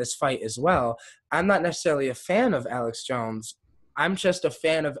heading this fight as well. I'm not necessarily a fan of Alex Jones. I'm just a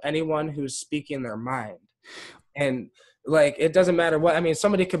fan of anyone who's speaking their mind. And it doesn't matter what,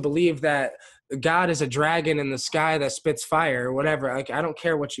 somebody could believe that God is a dragon in the sky that spits fire or whatever. I don't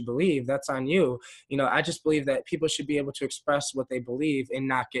care what you believe. That's on you. I just believe that people should be able to express what they believe and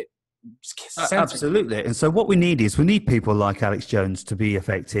not get censored. Absolutely. And so what we need people like Alex Jones to be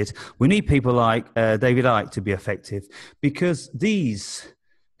affected. We need people like David Icke to be effective, because these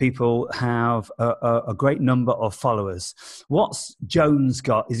people have a great number of followers. What's Jones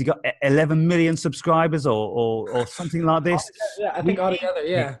got? Has he got 11 million subscribers or something like this? Yeah, I think altogether,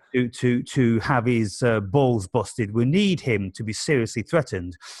 yeah. To have his balls busted. We need him to be seriously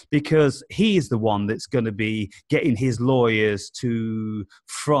threatened, because he is the one that's going to be getting his lawyers to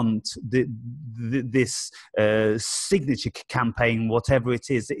front this signature campaign, whatever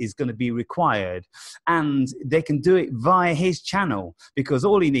it is that is going to be required. And they can do it via his channel, because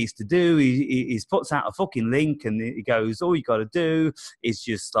all he needs to do is puts out a fucking link and he goes, all you got to do is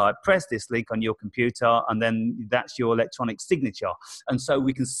just press this link on your computer and then that's your electronic signature. And so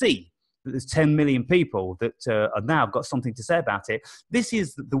we can see that there's 10 million people that have now got something to say about it. This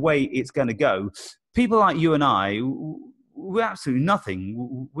is the way it's going to go. People like you and I, we're absolutely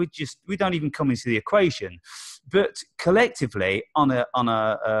nothing. We don't even come into the equation. But collectively, on a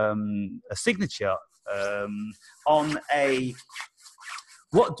signature, on a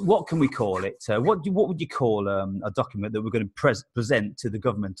what can we call it? What would you call a document that we're going to present to the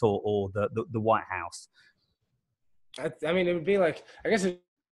government or the White House? It would be like, I guess.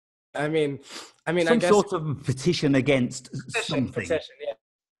 Some sort of petition against something. Petition, yeah.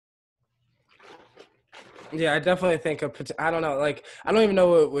 Yeah, I definitely think I don't know. I don't even know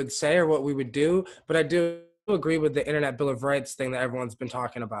what it would say or what we would do, but I do agree with the Internet Bill of Rights thing that everyone's been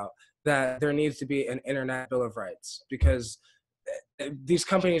talking about, that there needs to be an Internet Bill of Rights, because these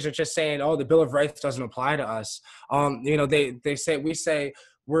companies are just saying, oh, the Bill of Rights doesn't apply to us. We say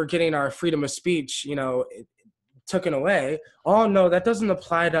we're getting our freedom of speech, taken away. Oh, no, that doesn't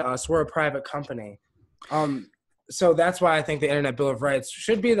apply to us. We're a private company. So that's why I think the Internet Bill of Rights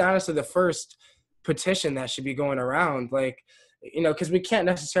should be honestly the first petition that should be going around, because we can't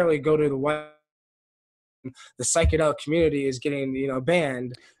necessarily go to the psychedelic community is getting,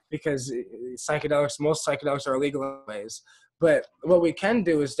 banned. because most psychedelics are illegal anyways. But what we can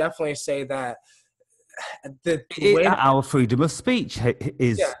do is definitely say that the way our freedom of speech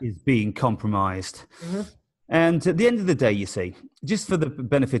is being compromised. And at the end of the day, you see, just for the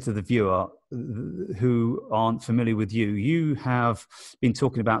benefit of the viewer who aren't familiar with you, you have been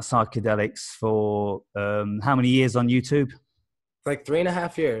talking about psychedelics for how many years on YouTube? Like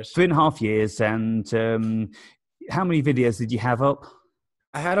 3.5 years. 3.5 years. And how many videos did you have up?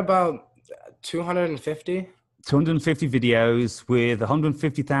 I had about 250. 250 videos with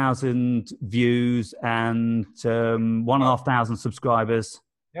 150,000 views and 1,500 subscribers.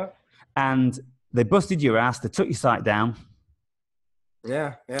 Yep. And they busted your ass. They took your site down.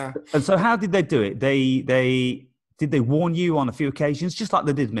 Yeah, yeah. And so how did they do it? Did they warn you on a few occasions, just like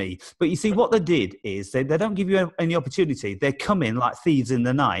they did me? But you see, what they did is they don't give you any opportunity. They come in like thieves in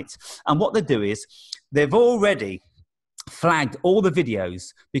the night. And what they do is they've already flagged all the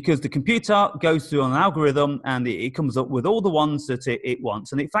videos, because the computer goes through an algorithm and it comes up with all the ones that it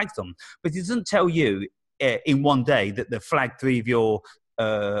wants, and it flags them. But it doesn't tell you in one day that they've flagged 3 of your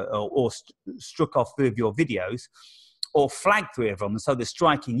or struck off 3 of your videos, or flagged 3 of them, and so they're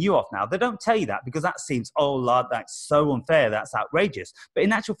striking you off now. They don't tell you that, because that seems, oh, Lord, that's so unfair, that's outrageous. But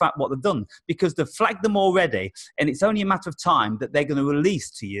in actual fact, what they've done, because they've flagged them already, and it's only a matter of time that they're going to release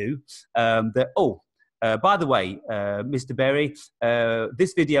to you that, by the way, Mr. Berry,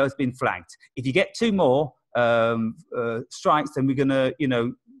 this video has been flagged. If you get 2 more strikes, then we're going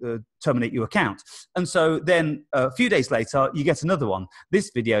to, terminate your account. And so then a few days later, you get another one.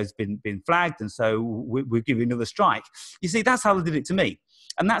 This video has been flagged, and so we'll give you another strike. You see, that's how they did it to me.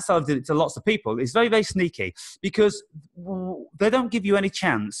 And that's how they did it to lots of people. It's very, very sneaky, because they don't give you any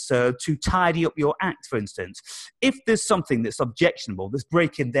chance to tidy up your act, for instance. If there's something that's objectionable, that's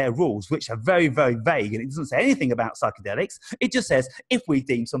breaking their rules, which are very, very vague, and it doesn't say anything about psychedelics, it just says, if we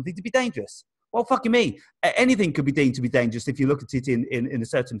deem something to be dangerous. Well, fucking me. Anything could be deemed to be dangerous if you look at it in a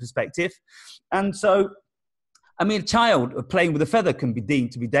certain perspective. And so, I mean, a child playing with a feather can be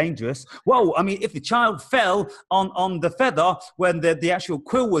deemed to be dangerous. Well, I mean, if the child fell on the feather when the actual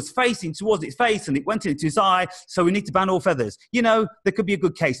quill was facing towards its face and it went into its eye, so we need to ban all feathers. There could be a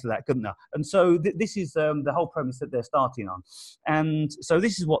good case for that, couldn't there? And so this is the whole premise that they're starting on. And so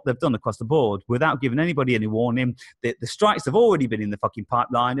this is what they've done across the board without giving anybody any warning. The strikes have already been in the fucking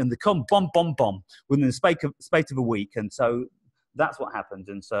pipeline, and they come bomb within the space of a week. And so that's what happened.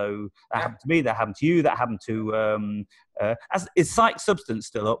 And so that happened to me, that happened to you, that happened to is Psych Substance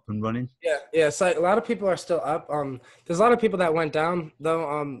still up and running? Yeah, so a lot of people are still up. There's a lot of people that went down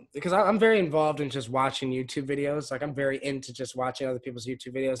though, because I'm very involved in just watching YouTube videos. Like, I'm very into just watching other people's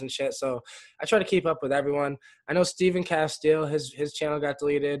YouTube videos and shit, so I try to keep up with everyone. I know Stephen Castile, his channel got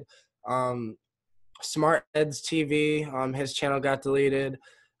deleted. Smart Heads TV, his channel got deleted.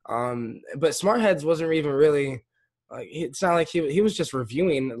 But Smart Heads wasn't even really, it's not like he was just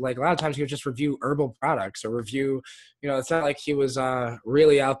reviewing. Like, a lot of times he would just review herbal products or review, it's not like he was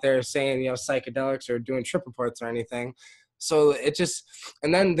really out there saying, psychedelics or doing trip reports or anything. So it just,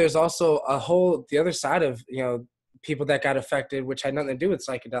 and then there's also the other side of, people that got affected, which had nothing to do with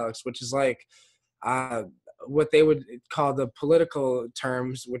psychedelics, which is like what they would call the political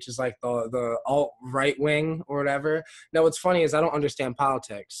terms, which is like the alt-right wing or whatever. Now, what's funny is I don't understand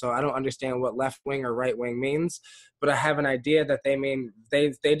politics, so I don't understand what left wing or right wing means, but I have an idea that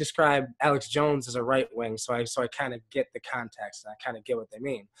they describe Alex Jones as a right wing, so I kind of get the context, and I kind of get what they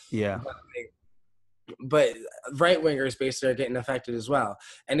mean. Yeah. But right-wingers basically are getting affected as well.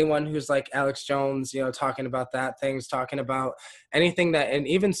 Anyone who's like Alex Jones, talking about talking about anything that, and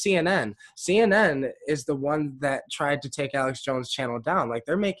even CNN is the one that tried to take Alex Jones' channel down. Like,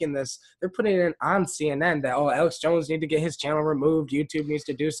 they're putting it on CNN that, Alex Jones need to get his channel removed. YouTube needs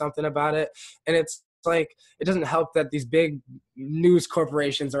to do something about it. And it's like, it doesn't help that these big news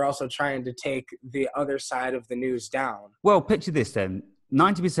corporations are also trying to take the other side of the news down. Well, picture this then.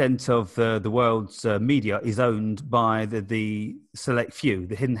 90% of the world's media is owned by the select few,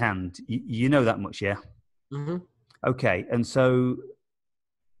 the hidden hand. You know that much, yeah? Mm-hmm. Okay, and so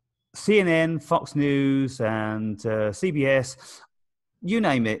CNN, Fox News, and CBS, you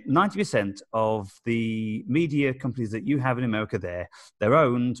name it, 90% of the media companies that you have in America they're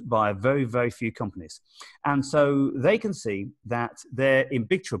owned by very, very few companies. And so they can see that they're in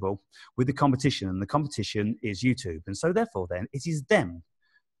big trouble with the competition, and the competition is YouTube. And so therefore then it is them,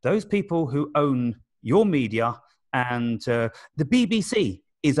 those people who own your media, and the BBC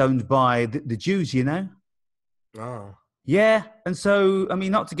is owned by the Jews, Oh. Yeah, and so, I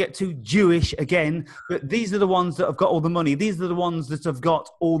mean, not to get too Jewish again, but these are the ones that have got all the money. These are the ones that have got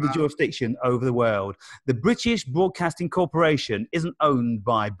all the jurisdiction over the world. The British Broadcasting Corporation isn't owned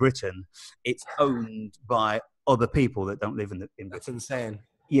by Britain. It's owned by other people that don't live in Britain. That's insane.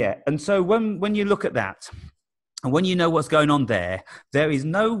 Yeah, and so when you look at that, and when you know what's going on there, there is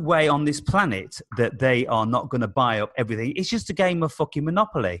no way on this planet that they are not going to buy up everything. It's just a game of fucking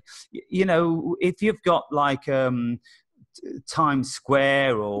Monopoly. You know, if you've got like Times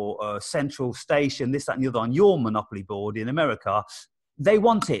Square or Central Station, this, that, and the other on your Monopoly board in America, they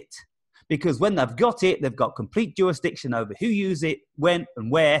want it. Because when they've got it, they've got complete jurisdiction over who uses it, when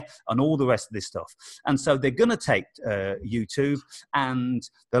and where, and all the rest of this stuff. And so they're going to take YouTube, and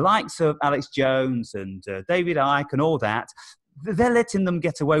the likes of Alex Jones and David Icke and all that, they're letting them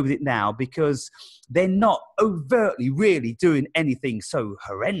get away with it now because they're not overtly really doing anything so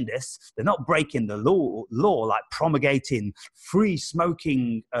horrendous. They're not breaking the law like promulgating free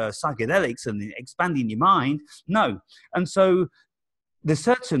smoking psychedelics and expanding your mind. No. And so there's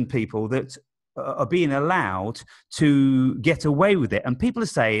certain people that are being allowed to get away with it. And people are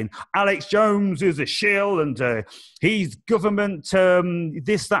saying, Alex Jones is a shill and he's government,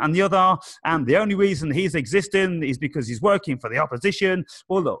 this, that, and the other. And the only reason he's existing is because he's working for the opposition.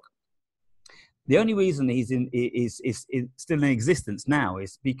 Well, look, the only reason he's still in existence now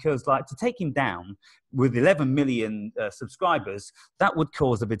is because, like, to take him down with 11 million subscribers, that would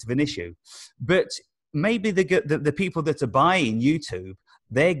cause a bit of an issue. But maybe the people that are buying YouTube,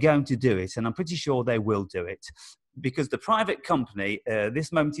 they're going to do it, and I'm pretty sure they will do it, because the private company,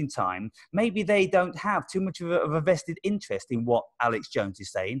 this moment in time, maybe they don't have too much of a vested interest in what Alex Jones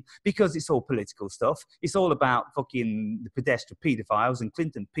is saying, because it's all political stuff. It's all about fucking the pedestrian paedophiles and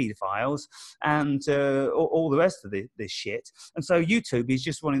Clinton paedophiles and all the rest of this shit. And so YouTube is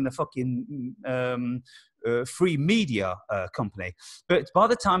just running the fucking free media company. But by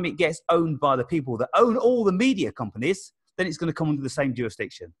the time it gets owned by the people that own all the media companies, then it's going to come under the same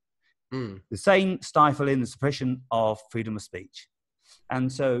jurisdiction. The same stifling and suppression of freedom of speech. And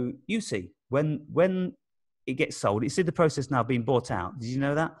so you see, when it gets sold, it's in the process now being bought out. Did you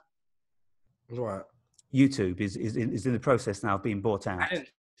know that? What? YouTube is in the process now of being bought out.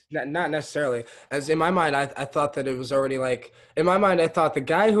 Not necessarily. As in my mind, I thought that it was already like, in my mind, I thought the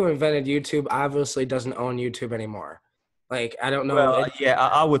guy who invented YouTube obviously doesn't own YouTube anymore. Like, I don't know. Well, yeah,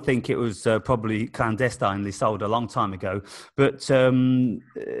 I would think it was probably clandestinely sold a long time ago. But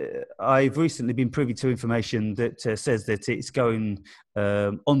I've recently been privy to information that says that it's going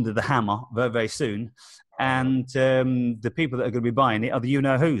under the hammer very, very soon. And the people that are going to be buying it are the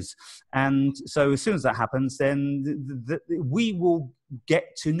you-know-whos. And so as soon as that happens, then we will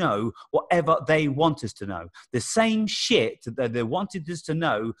get to know whatever they want us to know. The same shit that they wanted us to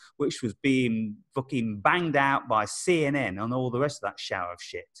know, which was being fucking banged out by CNN and all the rest of that shower of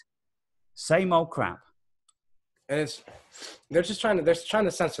shit. Same old crap. And they're trying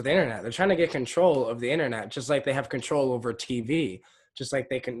to censor the internet. They're trying to get control of the internet, just like they have control over TV. Just like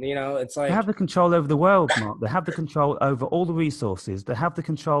they can, it's like... They have the control over the world, Mark. They have the control over all the resources. They have the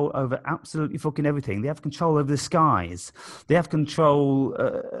control over absolutely fucking everything. They have control over the skies. They have control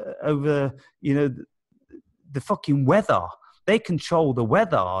over, the fucking weather. They control the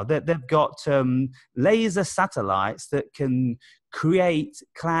weather. They've got laser satellites that can create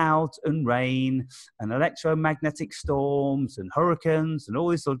clouds and rain and electromagnetic storms and hurricanes and all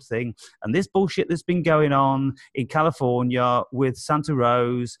this sort of thing. And this bullshit that's been going on in California with Santa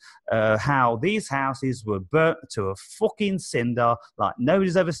Rose, how these houses were burnt to a fucking cinder like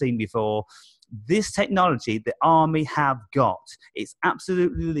nobody's ever seen before. This technology the army have got, it's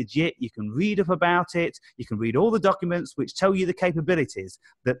absolutely legit. You can read up about it. You can read all the documents which tell you the capabilities.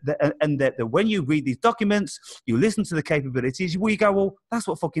 That when you read these documents, you listen to the capabilities, you go, well, that's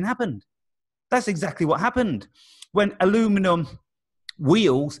what fucking happened. That's exactly what happened. When aluminum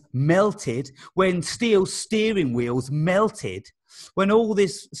wheels melted, when steel steering wheels melted, when all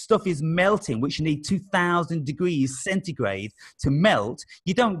this stuff is melting, which you need 2,000 degrees centigrade to melt,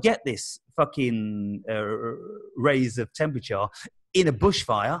 you don't get this fucking raise of temperature in a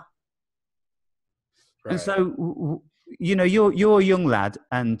bushfire. Right. And so, you're a young lad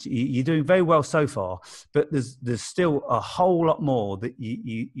and you're doing very well so far, but there's still a whole lot more that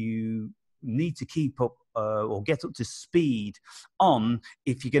you need to keep up or get up to speed on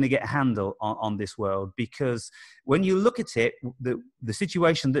if you're going to get a handle on this world. Because when you look at it, the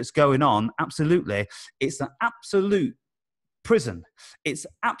situation that's going on, absolutely, it's an absolute prison. It's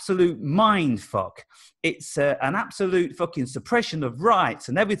absolute mind fuck. It's an absolute fucking suppression of rights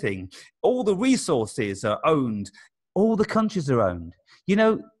and everything. All the resources are owned. All the countries are owned.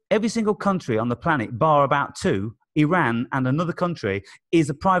 Every single country on the planet, bar about 2, Iran, and another country is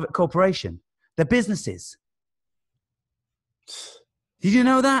a private corporation. They're businesses. Did you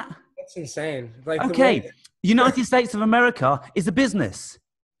know that? That's insane. Like the Okay, way. United States of America is a business,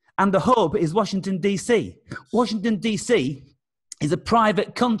 and the hub is Washington, D.C. Washington, D.C. is a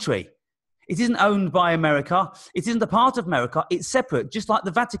private country. It isn't owned by America. It isn't a part of America. It's separate, just like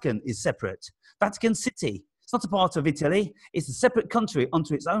the Vatican is separate. Vatican City, it's not a part of Italy. It's a separate country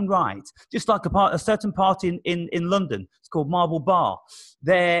unto its own right, just like a certain part in London. It's called Marble Bar.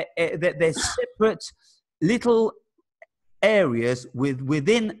 They're separate little areas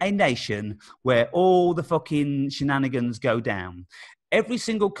within a nation where all the fucking shenanigans go down. Every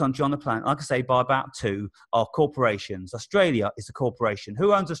single country on the planet, like I say, by about 2, are corporations. Australia is a corporation.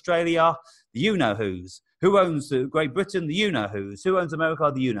 Who owns Australia? The you-know-whos. Who owns Great Britain? The you-know-whos. Who owns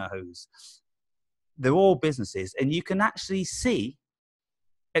America? The you-know-whos. They're all businesses. And you can actually see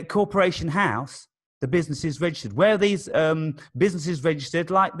at Corporation House the businesses registered. Where are these businesses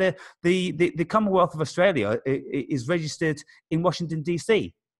registered? Like the Commonwealth of Australia is registered in Washington,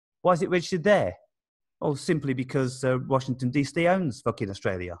 D.C. Why is it registered there? Oh, simply because Washington, D.C. owns fucking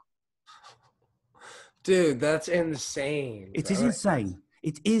Australia. Dude, that's insane. It is insane.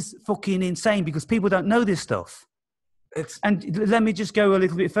 It is fucking insane because people don't know this stuff. And let me just go a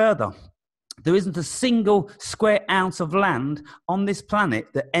little bit further. There isn't a single square ounce of land on this planet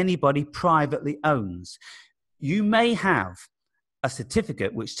that anybody privately owns. You may have a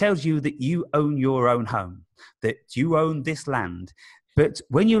certificate which tells you that you own your own home, that you own this land. But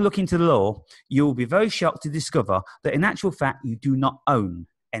when you look into the law, you'll be very shocked to discover that in actual fact, you do not own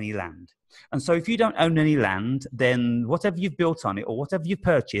any land. And so if you don't own any land, then whatever you've built on it or whatever you've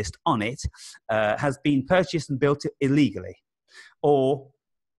purchased on it has been purchased and built illegally. Or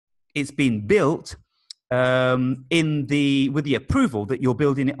it's been built with the approval that you're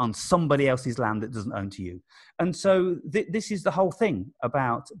building it on somebody else's land that doesn't own to you. And so this is the whole thing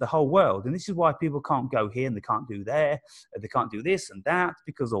about the whole world. And this is why people can't go here and they can't do there. They can't do this and that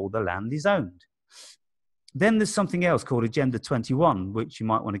because all the land is owned. Then there's something else called Agenda 21, which you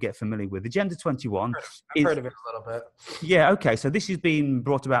might want to get familiar with. Agenda 21. I've heard of it a little bit. Yeah, okay. So this has been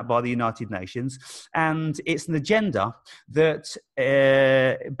brought about by the United Nations, and it's an agenda that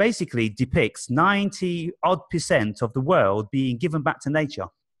basically depicts 90-odd% of the world being given back to nature.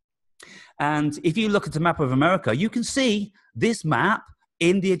 And if you look at a map of America, you can see this map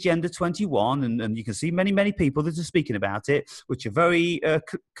in the Agenda 21, and you can see many, many people that are speaking about it, which are very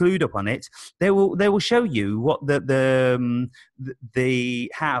clued up on it. They will show you what they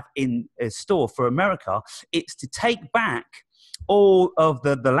have in store for America. It's to take back all of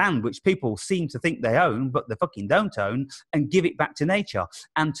the land which people seem to think they own, but they fucking don't own, and give it back to nature,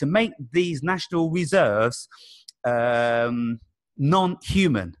 and to make these national reserves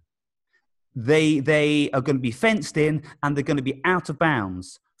non-human. They are going to be fenced in and they're going to be out of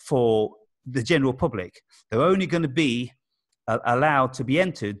bounds for the general public. They're only going to be allowed to be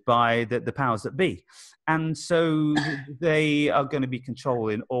entered by the powers that be. And so they are going to be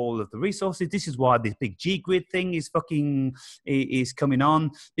controlling all of the resources. This is why this big G-grid thing is coming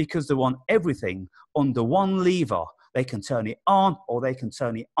on, because they want everything under one lever. They can turn it on or they can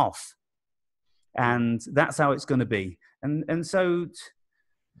turn it off. And that's how it's going to be. And so...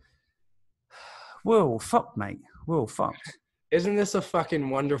 we're all fucked, mate. We're all fucked. Isn't this a fucking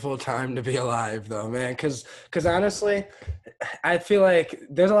wonderful time to be alive, though, man? Because honestly, I feel like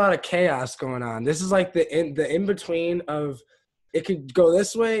there's a lot of chaos going on. This is like the in-between of it could go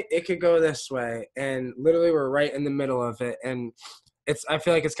this way, it could go this way. And literally we're right in the middle of it. And I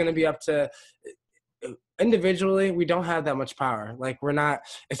feel like it's going to be up to individually, we don't have that much power. Like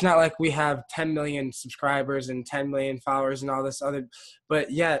it's not like we have 10 million subscribers and 10 million followers and all this other,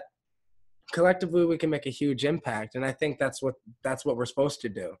 but yet, collectively we can make a huge impact, and I think that's what we're supposed to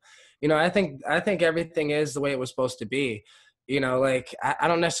do. You know, I think everything is the way it was supposed to be. You know, like I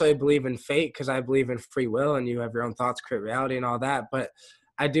don't necessarily believe in fate because I believe in free will and you have your own thoughts, create reality and all that, but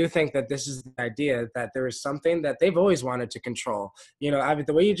I do think that this is the idea that there is something that they've always wanted to control. You know, I mean,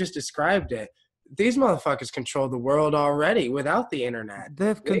 the way you just described it, these motherfuckers control the world already without the internet.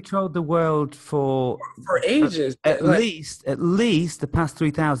 They've controlled the world for ages. At least the past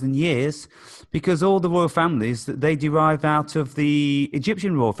 3,000 years, because all the royal families, they derive out of the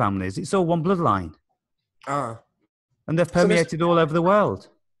Egyptian royal families. It's all one bloodline. And they've permeated all over the world.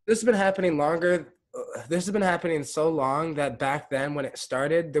 This has been happening longer. This has been happening so long that back then when it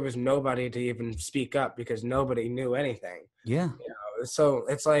started, there was nobody to even speak up because nobody knew anything. Yeah. You know? So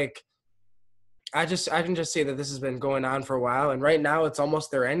it's like, I can just see that this has been going on for a while, and right now it's almost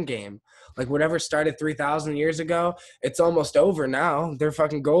their end game. Like whatever started 3,000 years ago, it's almost over now. Their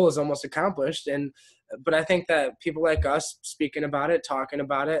fucking goal is almost accomplished, and But I think that people like us speaking about it, talking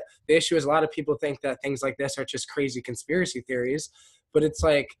about it, the issue is a lot of people think that things like this are just crazy conspiracy theories. But it's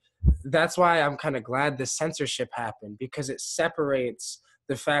like, that's why I'm kind of glad this censorship happened, because it separates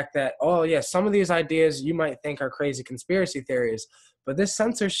the fact that, oh yeah, some of these ideas you might think are crazy conspiracy theories, but this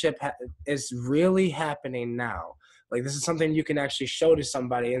censorship is really happening now. Like, this is something you can actually show to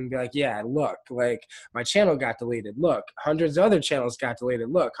somebody and be like, yeah, look, like, my channel got deleted. Look, hundreds of other channels got deleted.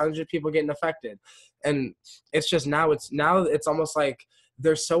 Look, hundreds of people getting affected. And it's just now it's almost like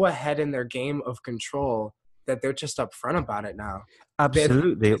they're so ahead in their game of control that they're just upfront about it now.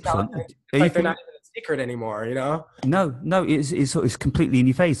 Absolutely upfront. It's like they're not even a secret anymore, you know? No, it's completely in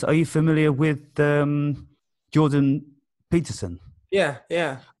your face. Are you familiar with Jordan Peterson? Yeah,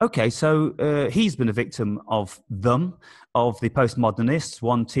 yeah. Okay, so he's been a victim of the postmodernists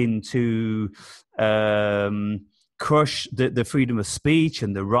wanting to crush the freedom of speech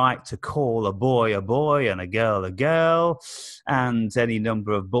and the right to call a boy and a girl, and any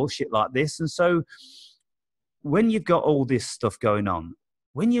number of bullshit like this. And so when you've got all this stuff going on,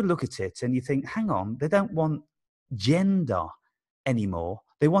 when you look at it and you think, hang on, they don't want gender anymore.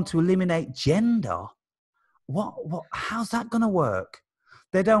 They want to eliminate gender. How's that going to work?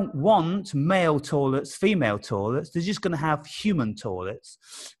 They don't want male toilets, female toilets. They're just going to have human toilets.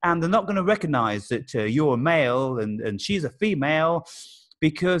 And they're not going to recognize that you're a male and she's a female,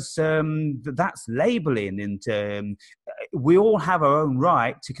 because that's labeling. And we all have our own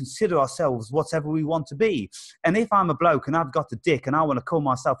right to consider ourselves whatever we want to be. And if I'm a bloke and I've got a dick and I want to call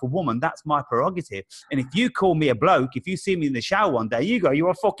myself a woman, that's my prerogative. And if you call me a bloke, if you see me in the shower one day, you go,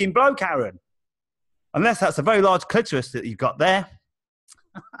 you're a fucking bloke, Aaron. Unless that's a very large clitoris that you've got there.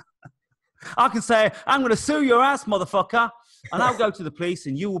 I can say, I'm going to sue your ass, motherfucker. And I'll go to the police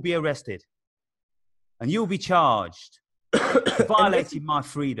and you will be arrested. And you'll be charged for violating my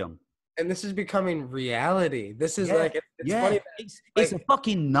freedom. And this is becoming reality. This is like, it's funny. It's a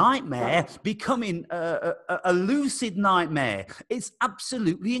fucking nightmare becoming a lucid nightmare. It's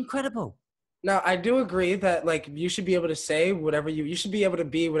absolutely incredible. Now, I do agree that, like, you should be able to say whatever you should be able to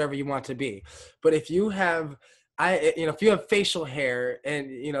be whatever you want to be. But if you have, if you have facial hair and,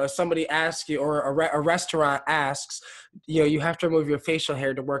 if somebody asks you, or a restaurant asks, you have to remove your facial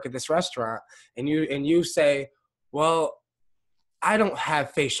hair to work at this restaurant, and you say, well, I don't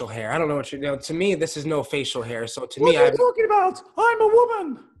have facial hair. I don't know what to me, this is no facial hair. So to me, what are you talking about? I'm a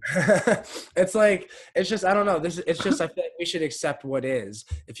woman. It's just, I don't know. It's just, I feel like we should accept what is.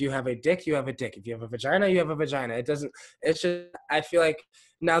 If you have a dick, you have a dick. If you have a vagina, you have a vagina. It's just, I feel like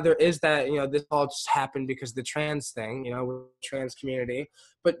now there is that, this all just happened because the trans thing, with the trans community,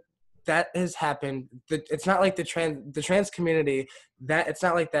 but that has happened. It's not like the trans community, that it's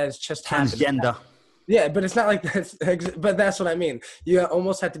not like that is just transgender. Happened. Yeah, but it's not like that's, but that's what I mean. You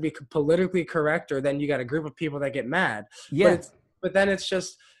almost have to be politically correct, or then you got a group of people that get mad. Yeah. But then it's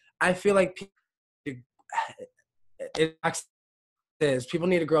just, I feel like people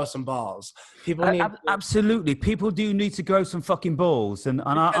need to grow some balls. Absolutely. People do need to grow some fucking balls. And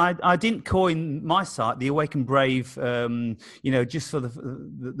I didn't coin my site, The Awakened Brave, just for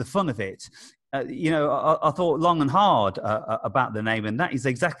the fun of it. I thought long and hard about the name, and that is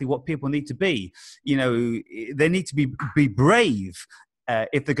exactly what people need to be. They need to be brave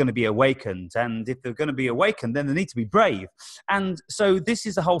if they're going to be awakened. And if they're going to be awakened, then they need to be brave. And so this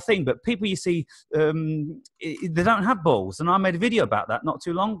is the whole thing. But people, you see, they don't have balls. And I made a video about that not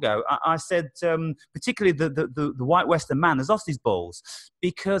too long ago. I said, particularly the white Western man has lost his balls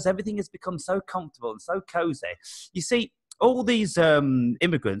because everything has become so comfortable and so cozy. You see, all these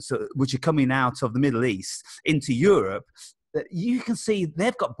immigrants which are coming out of the Middle East into Europe, you can see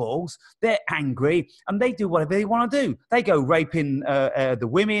they've got balls, they're angry, and they do whatever they want to do. They go raping the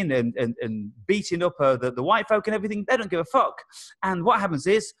women and beating up the white folk and everything. They don't give a fuck. And what happens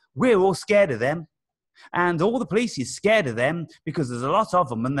is we're all scared of them. And all the police is scared of them because there's a lot of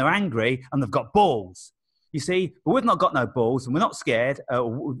them and they're angry and they've got balls. You see, but we've not got no balls and we're not scared.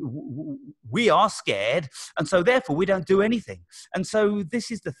 We are scared. And so therefore we don't do anything. And so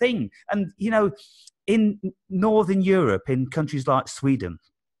this is the thing. And, in Northern Europe, in countries like Sweden,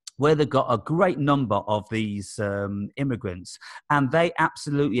 where they've got a great number of these immigrants, and they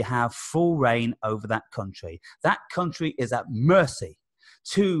absolutely have full reign over that country. That country is at mercy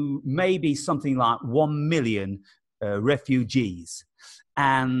to maybe something like 1 million refugees.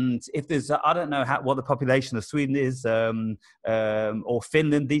 And if there's, I don't know what the population of Sweden is, or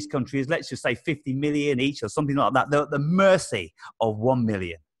Finland, these countries, let's just say 50 million each or something like that. They're at the mercy of 1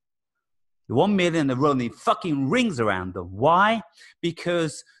 million. The 1 million are running fucking rings around them. Why?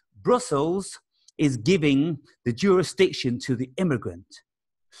 Because Brussels is giving the jurisdiction to the immigrant.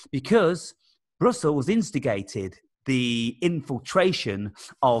 Because Brussels instigated the infiltration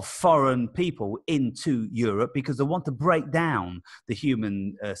of foreign people into Europe because they want to break down the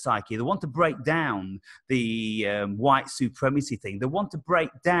human psyche. They want to break down the white supremacy thing. They want to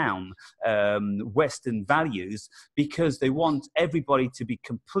break down Western values because they want everybody to be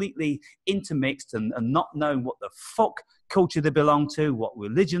completely intermixed and not knowing what the fuck culture they belong to, what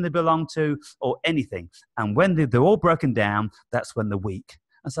religion they belong to, or anything. And when they're all broken down, that's when they're weak.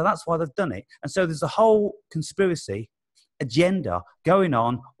 And so that's why they've done it. And so there's a whole conspiracy agenda going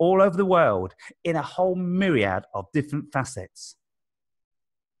on all over the world in a whole myriad of different facets.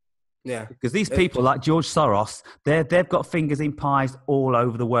 Yeah. Because these people like George Soros, they've got fingers in pies all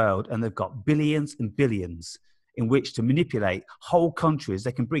over the world, and they've got billions and billions in which to manipulate whole countries.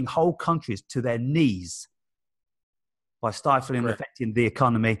 They can bring whole countries to their knees by stifling and affecting the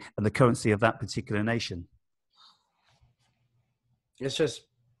economy and the currency of that particular nation. It's just,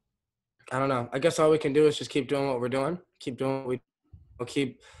 I don't know. I guess all we can do is just keep doing what we're doing. Keep doing what we'll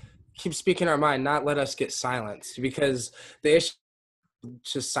keep speaking our mind, not let us get silenced, because the issue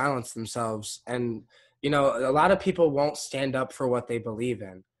just silence themselves. And, you know, a lot of people won't stand up for what they believe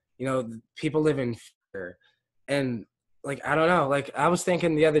in. You know, people live in fear. And, like, I don't know. Like, I was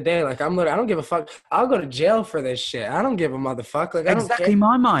thinking the other day, like, I don't give a fuck. I'll go to jail for this shit. I don't give a motherfucker. Like, I don't exactly care.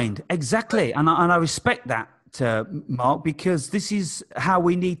 My mind. Exactly. And I respect that, Mark, because this is how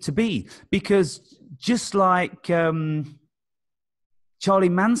we need to be. Because just like Charlie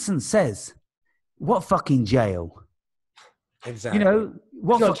Manson says, what fucking jail? Exactly. You know,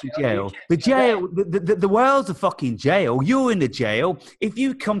 what fucking jail? The jail, the world's a fucking jail. You're in the jail. If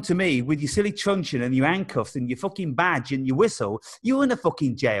you come to me with your silly truncheon and your handcuffs and your fucking badge and your whistle, you're in a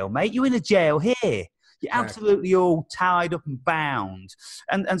fucking jail, mate. You're in a jail here. You're absolutely all tied up and bound.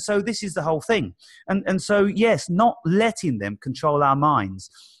 And so this is the whole thing. And so, yes, not letting them control our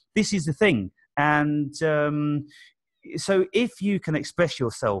minds. This is the thing. And so if you can express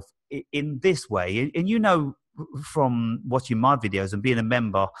yourself in this way, and you know from watching my videos and being a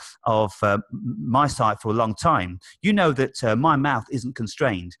member of my site for a long time, you know that my mouth isn't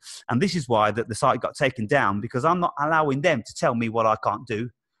constrained. And this is why that the site got taken down, because I'm not allowing them to tell me what I can't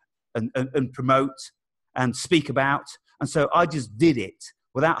do and promote and speak about. And so I just did it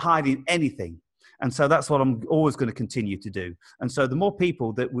without hiding anything. And so that's what I'm always going to continue to do. And so the more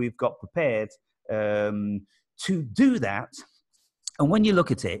people that we've got prepared to do that, and when you look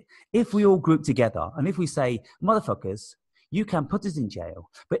at it, if we all group together and if we say, motherfuckers, you can put us in jail.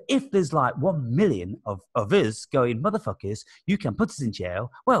 But if there's like 1 million of us going, motherfuckers, you can put us in jail.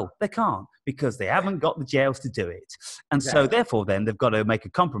 Well, they can't, because they haven't got the jails to do it. And so therefore then they've got to make a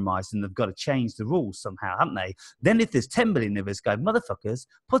compromise and they've got to change the rules somehow, haven't they? Then if there's 10 million of us going, motherfuckers,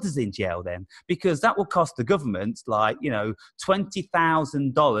 put us in jail then, because that will cost the government like, you know,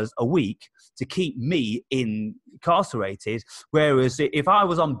 $20,000 a week to keep me incarcerated. Whereas if I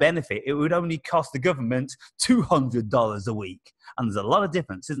was on benefit, it would only cost the government $200 a week. And there's a lot of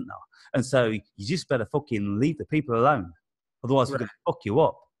difference, isn't there? And so you just better fucking leave the people alone. Otherwise we're going to fuck you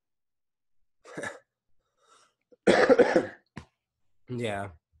up. Yeah.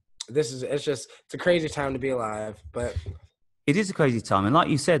 It's a crazy time to be alive, but it is a crazy time. And like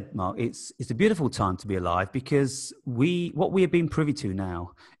you said, Mark, it's a beautiful time to be alive, because what we have been privy to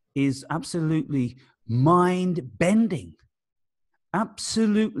now is absolutely mind-bending,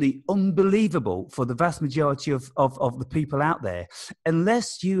 absolutely unbelievable for the vast majority of the people out there.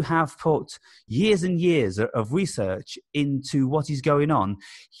 Unless you have put years and years of research into what is going on,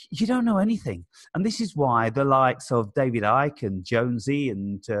 you don't know anything. And this is why the likes of David Icke and Jonesy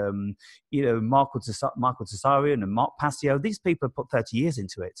and Michael Tsarian and Mark Passio, these people have put 30 years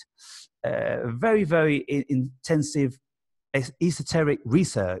into it. Very, very intensive esoteric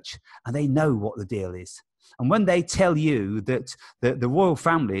research, and they know what the deal is. And when they tell you that the royal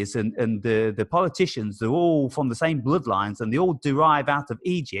families and the politicians, they're all from the same bloodlines and they all derive out of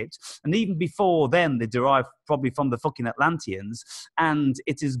Egypt, and even before then they derive probably from the fucking Atlanteans, and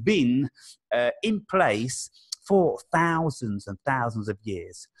it has been in place for thousands and thousands of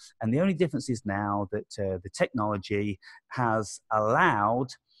years. And the only difference is now that the technology has allowed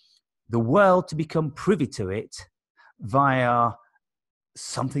the world to become privy to it via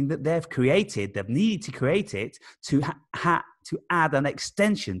something that they've created. They've needed to create it to add an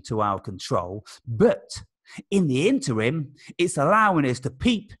extension to our control. But in the interim, it's allowing us to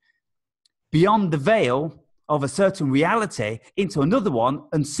peep beyond the veil of a certain reality into another one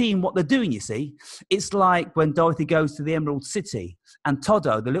and seeing what they're doing, you see. It's like when Dorothy goes to the Emerald City and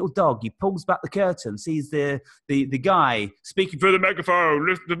Toto, the little dog, he pulls back the curtain, sees the guy speaking through the megaphone,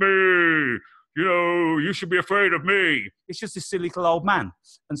 listen to me, you know, you should be afraid of me. It's just this silly little old man.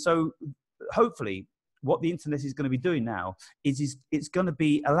 And so hopefully what the internet is going to be doing now is it's going to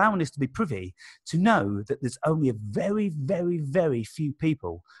be allowing us to be privy to know that there's only a very, very, very few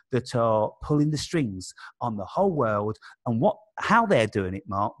people that are pulling the strings on the whole world. And how they're doing it,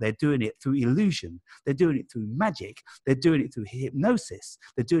 Mark, they're doing it through illusion. They're doing it through magic. They're doing it through hypnosis.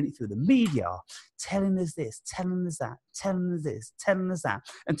 They're doing it through the media, telling us this, telling us that, telling us this, telling us that,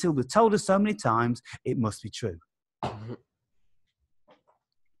 until they've told us so many times it must be true.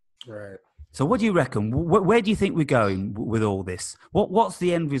 Right. So what do you reckon? Where do you think we're going with all this? What's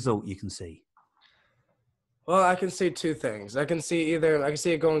the end result you can see? Well, I can see two things. I can see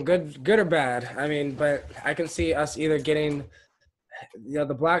it going good or bad. I mean, but I can see us either getting,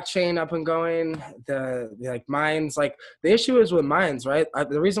 the blockchain up and going, like Minds. Like the issue is with Minds, right?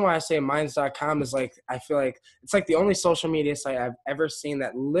 The reason why I say Minds.com is like, I feel like it's like the only social media site I've ever seen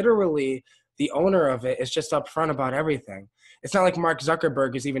that literally the owner of it is just upfront about everything. It's not like Mark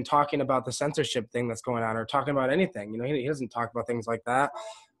Zuckerberg is even talking about the censorship thing that's going on or talking about anything. He doesn't talk about things like that.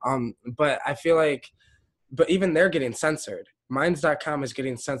 But I feel like, but even they're getting censored. Minds.com is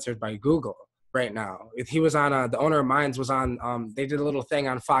getting censored by Google right now. He was on, the owner of Minds was on, they did a little thing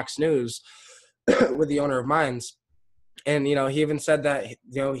on Fox News with the owner of Minds. And, he even said that,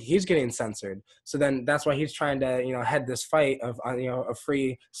 he's getting censored. So then that's why he's trying to, head this fight of, of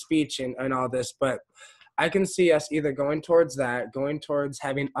free speech and all this. But I can see us either going towards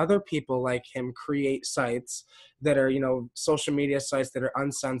having other people like him create sites that are, social media sites that are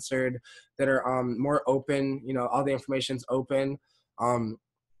uncensored, that are more open, all the information's open.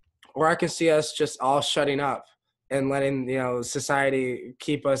 Or I can see us just all shutting up and letting, society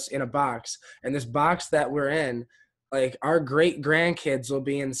keep us in a box. And this box that we're in, like our great grandkids will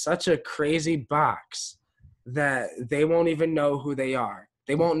be in such a crazy box that they won't even know who they are.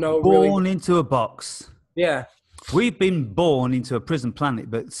 They won't know born into a box. Yeah. We've been born into a prison planet,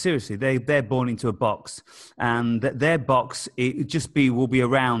 but seriously, they're born into a box, and their box will be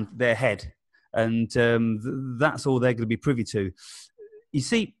around their head, and that's all they're going to be privy to. You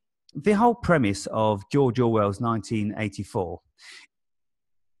see, the whole premise of George Orwell's 1984.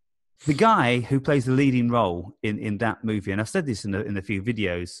 The guy who plays the leading role in that movie, and I've said this in a few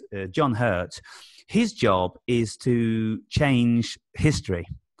videos, John Hurt, his job is to change history.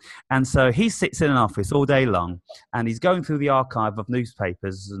 And so he sits in an office all day long and he's going through the archive of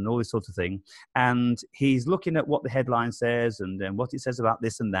newspapers and all this sort of thing. And he's looking at what the headline says and what it says about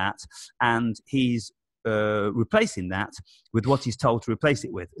this and that. And he's replacing that with what he's told to replace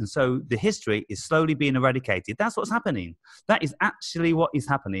it with. And so the history is slowly being eradicated. That's what's happening. That is actually what is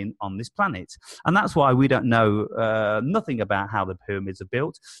happening on this planet. And that's why we don't know nothing about how the pyramids are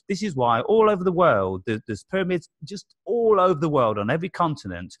built. This is why all over the world, there's pyramids just all over the world on every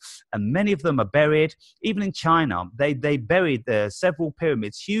continent. And many of them are buried. Even in China, they buried several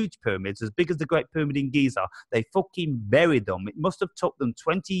pyramids, huge pyramids, as big as the Great Pyramid in Giza. They fucking buried them. It must have took them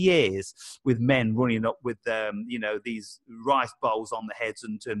 20 years with men running up with these rice bowls on the heads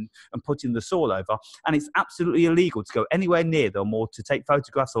and putting the soil over, and it's absolutely illegal to go anywhere near them or to take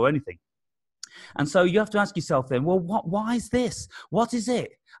photographs or anything. And so you have to ask yourself then, well, why is this? What is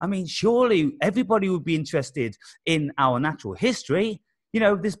it? I mean, surely everybody would be interested in our natural history.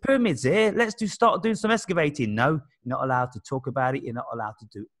 There's pyramids here. Let's start doing some excavating. No, you're not allowed to talk about it. You're not allowed to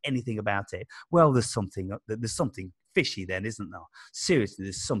do anything about it. Well, there's something fishy then, isn't there? Seriously,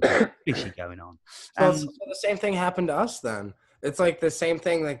 there's something fishy going on. So the same thing happened to us then. It's like the same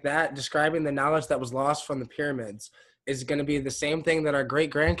thing like that, describing the knowledge that was lost from the pyramids is going to be the same thing that our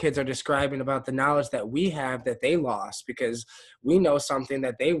great grandkids are describing about the knowledge that we have that they lost, because we know something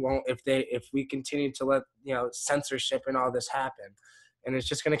that they won't if we continue to let censorship and all this happen. And it's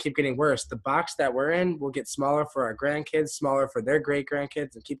just going to keep getting worse. The box that we're in will get smaller for our grandkids, smaller for their great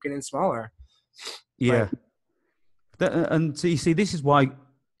grandkids, and keep getting smaller. Yeah. And so you see, this is why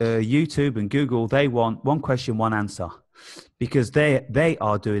YouTube and Google, they want one question, one answer, because they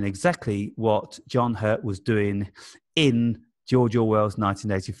are doing exactly what John Hurt was doing in George Orwell's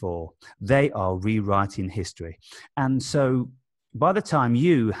 1984. They are rewriting history. And so by the time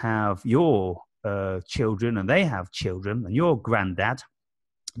you have your children and they have children and your granddad,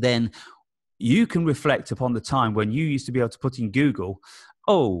 then you can reflect upon the time when you used to be able to put in Google,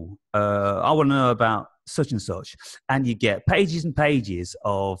 I want to know about such and such, and you get pages and pages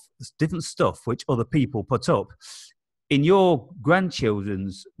of different stuff which other people put up. In your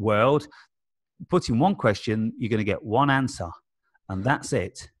grandchildren's world, put in one question, you're going to get one answer, and that's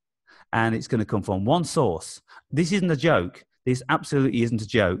it. And it's going to come from one source. This isn't a joke. This absolutely isn't a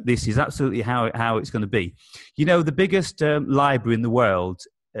joke. This is absolutely how it's going to be. The biggest library in the world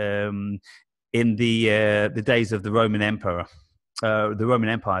in the days of the Roman Empire,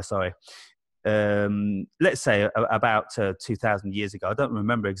 let's say about 2,000 years ago. I don't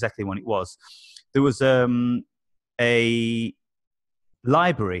remember exactly when it was. There was a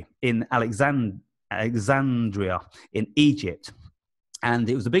library in Alexandria in Egypt. And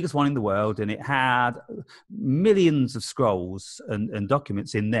it was the biggest one in the world, and it had millions of scrolls and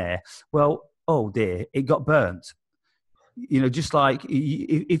documents in there. Well, oh dear, it got burnt. You know, just like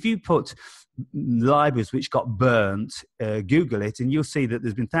if you put libraries which got burnt, Google it, and you'll see that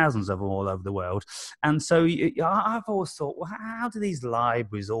there's been thousands of them all over the world. And so I've always thought, well, how do these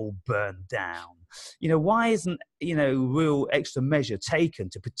libraries all burn down? You know, why isn't, you know, real extra measure taken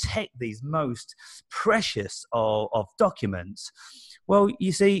to protect these most precious of documents? Well,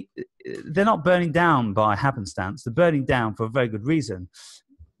 you see, they're not burning down by happenstance. They're burning down for a very good reason.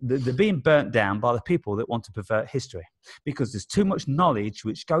 They're being burnt down by the people that want to pervert history, because there's too much knowledge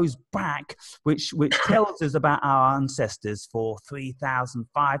which goes back, which tells us about our ancestors for 3,000,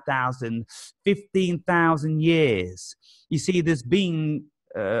 5,000, 15,000 years. You see, there's been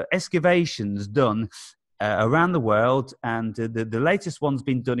excavations done around the world, and the latest one's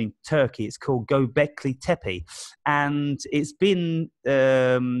been done in Turkey. It's called Göbekli Tepe, and it's been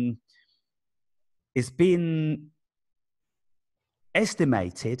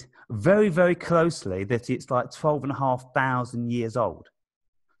estimated very, very closely that it's like 12,500 years old.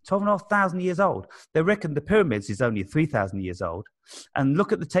 12,500 years old. They reckon the pyramids is only 3,000 years old. And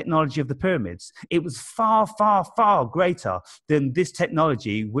look at the technology of the pyramids. It was far, far, far greater than this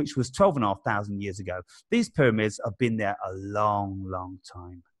technology, which was 12,500 years ago. These pyramids have been there a long, long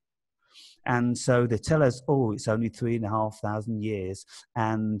time. And so they tell us, oh, it's only 3,500 years.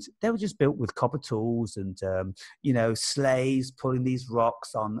 And they were just built with copper tools and, you know, slaves pulling these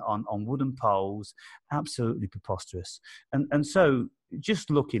rocks on wooden poles. Absolutely preposterous. And so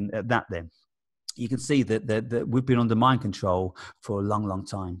just looking at that then, you can see that we've been under mind control for a long, long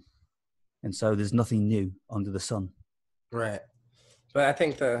time. And so there's nothing new under the sun. Right. But I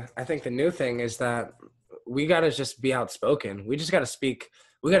think the new thing is that we got to just be outspoken. We just got to speak.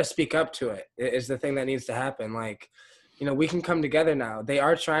 We got to speak up to it is the thing that needs to happen. Like, you know, we can come together now. They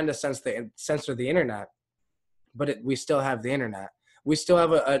are trying to censor the internet, but we still have the internet. We still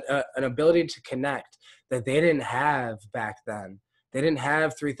have an ability to connect that they didn't have back then. They didn't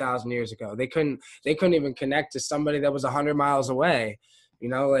have 3,000 years ago. They couldn't even connect to somebody that was 100 miles away. You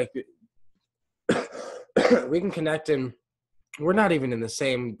know, like we can connect in. We're not even on the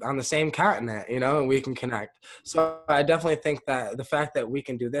same continent, you know, and we can connect. So I definitely think that the fact that we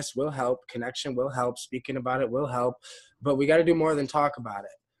can do this will help. Connection will help. Speaking about it will help. But we got to do more than talk about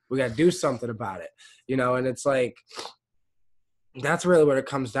it. We got to do something about it, you know, and it's like, that's really what it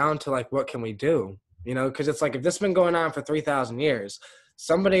comes down to. Like, what can we do? You know, because it's like, if this has been going on for 3,000 years,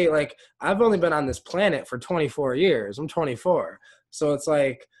 somebody like, I've only been on this planet for 24 years. I'm 24. So it's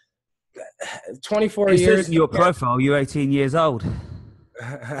like, 24 years. In your profile, you're 18 years old.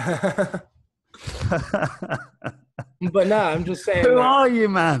 But no, I'm just saying. Who are you,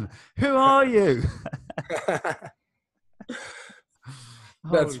 man? Who are you?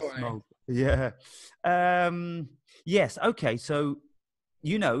 That's funny. Yeah. Yes. Okay. So,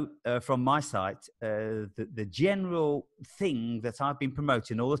 you know, from my site, the general thing that I've been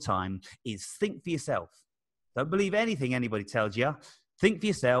promoting all the time is think for yourself. Don't believe anything anybody tells you. Think for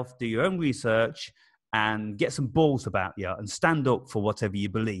yourself, do your own research, and get some balls about you and stand up for whatever you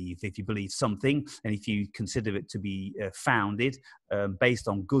believe. If you believe something and if you consider it to be founded based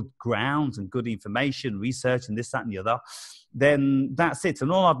on good grounds and good information, research and this, that and the other, then that's it.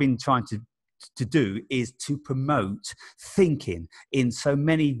 And all I've been trying to do is to promote thinking in so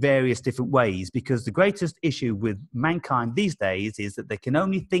many various different ways, because the greatest issue with mankind these days is that they can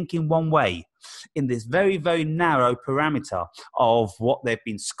only think in one way, in this very, very narrow parameter of what they've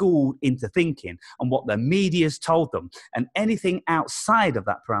been schooled into thinking and what their media's told them. And anything outside of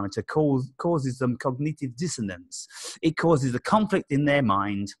that parameter causes them cognitive dissonance. It causes a conflict in their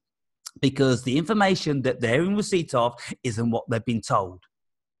mind because the information that they're in receipt of isn't what they've been told.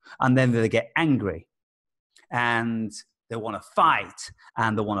 And then they get angry and they want to fight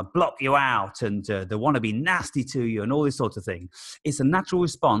and they want to block you out and they want to be nasty to you and all this sort of thing. It's a natural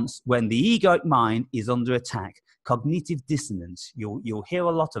response when the egoic mind is under attack. Cognitive dissonance. You'll hear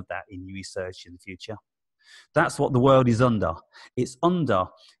a lot of that in your research in the future. That's what the world is under. It's under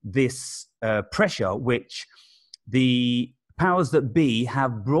this pressure which the powers that be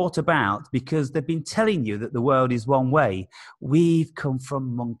have brought about because they've been telling you that the world is one way. We've come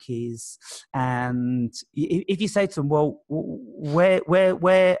from monkeys. And if you say to them, well,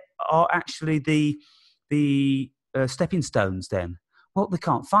 where are actually the stepping stones then? Well, they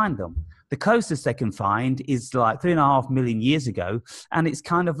can't find them. The closest they can find is like 3.5 million years ago. And it's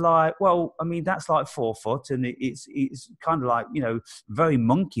kind of like, well, I mean, that's like 4 foot, and it's kind of like, you know, very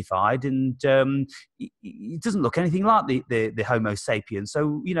monkeyfied, and it doesn't look anything like the Homo sapiens.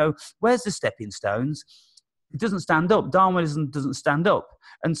 So, you know, where's the stepping stones? It doesn't stand up. Darwinism doesn't stand up.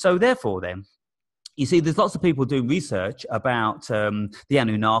 And so therefore then, you see, there's lots of people doing research about the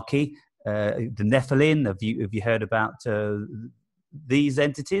Anunnaki, the Nephilim. Have you heard about these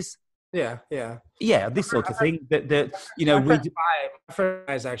entities? Yeah. Yeah, this sort of thing. That you know, my friend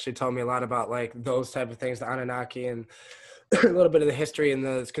has actually told me a lot about like those type of things, the Anunnaki, and a little bit of the history and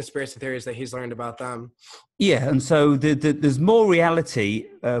the conspiracy theories that he's learned about them. Yeah, and so there's more reality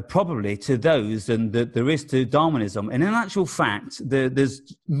probably to those than there is to Darwinism. And in actual fact, there's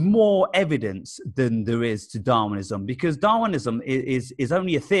more evidence than there is to Darwinism, because Darwinism is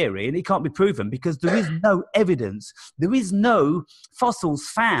only a theory and it can't be proven because there is no evidence. There is no fossils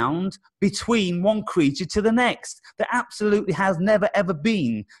found between one creature to the next. There absolutely has never ever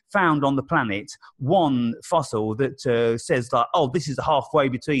been found on the planet one fossil that says like, oh, this is halfway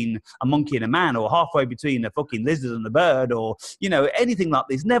between a monkey and a man, or halfway between a fucking lizard and a bird, or, you know, anything like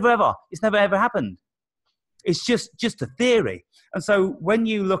this. It's never ever happened. It's just a theory. And so when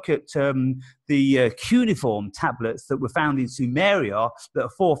you look at the cuneiform tablets that were found in Sumeria that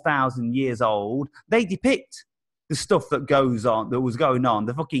are 4,000 years old, they depict the stuff that was going on.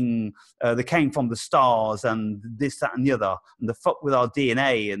 The fucking, they came from the stars and this, that, and the other, and the fuck with our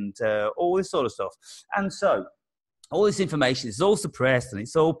DNA and all this sort of stuff. And so all this information is all suppressed and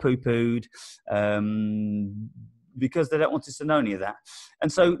it's all poo-pooed because they don't want us to know any of that.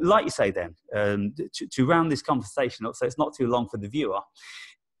 And so, like you say then, to round this conversation up so it's not too long for the viewer,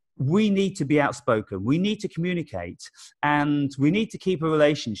 we need to be outspoken. We need to communicate, and we need to keep a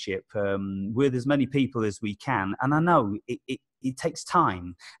relationship with as many people as we can. And I know it takes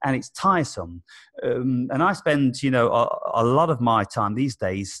time and it's tiresome. And I spend, you know, a lot of my time these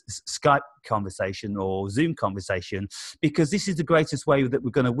days Skype conversation or Zoom conversation, because this is the greatest way that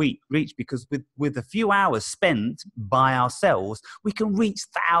we're going to reach, because with a few hours spent by ourselves, we can reach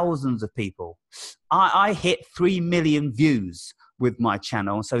thousands of people. I hit 3 million views with my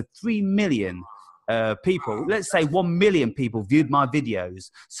channel. So 3 million people, let's say 1 million people viewed my videos.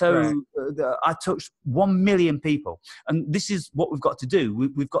 So right. I touched 1 million people. And this is what we've got to do.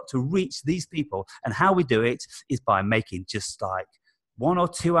 We've got to reach these people. And how we do it is by making just like 1 or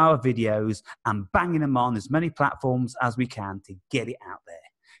 2 hour videos and banging them on as many platforms as we can to get it out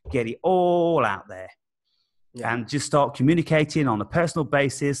there, get it all out there. Yeah. And just start communicating on a personal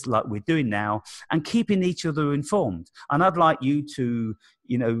basis like we're doing now, and keeping each other informed. And I'd like you to,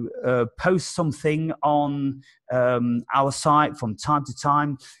 you know, post something on our site from time to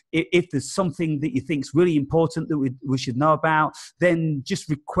time. If there's something that you think is really important that we should know about, then just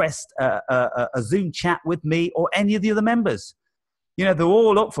request a Zoom chat with me or any of the other members. You know, they're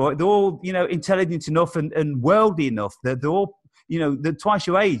all up for it. They're all, you know, intelligent enough and worldly enough. They're all, you know, they're twice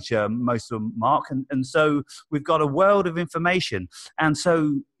your age, most of them, Mark. And so we've got a world of information. And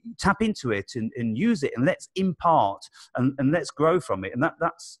so tap into it and use it, and let's impart and let's grow from it. And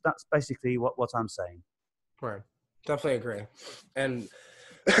that's basically what I'm saying. Right. Definitely agree. And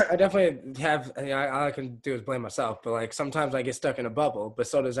I definitely have, you know, all I can do is blame myself, but like sometimes I get stuck in a bubble, but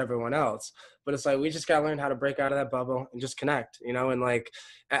so does everyone else. But it's like, we just got to learn how to break out of that bubble and just connect, you know? And like,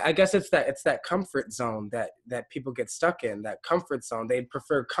 I guess it's that comfort zone that people get stuck in, that comfort zone. They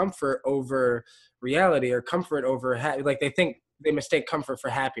prefer comfort over reality, or comfort over, like they think they mistake comfort for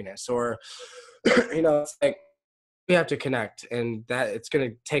happiness, or, you know, it's like, we have to connect, and that it's going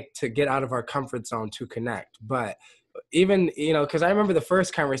to take to get out of our comfort zone to connect. But even, you know, because I remember the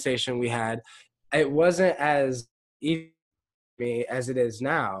first conversation we had, it wasn't as easy for me as it is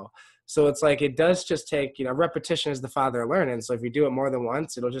now. So it's like, it does just take, you know, repetition is the father of learning. So if you do it more than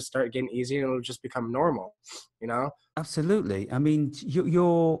once, it'll just start getting easy and it'll just become normal, you know? Absolutely. I mean,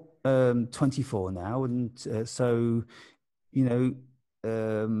 you're 24 now. And so, you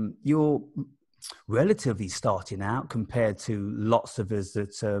know, you're relatively starting out compared to lots of us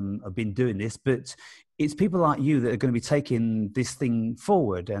that have been doing this, but it's people like you that are going to be taking this thing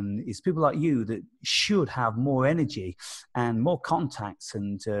forward, and it's people like you that should have more energy and more contacts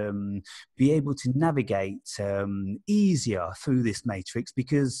and be able to navigate easier through this matrix,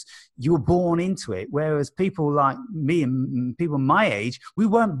 because you were born into it, whereas people like me and people my age, we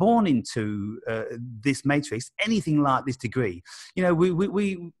weren't born into this matrix anything like this degree. You know, we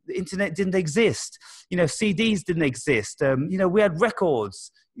the internet didn't exist, you know, CDs didn't exist, you know, we had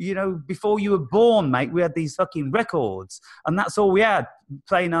records. You know, before you were born, mate, we had these fucking records, and that's all we had,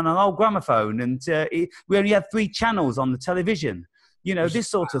 playing on an old gramophone, and we only had 3 channels on the television. You know, this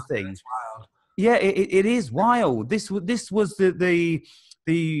sort of thing. Yeah, it is wild. This was the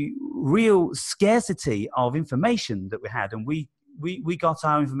real scarcity of information that we had, and we got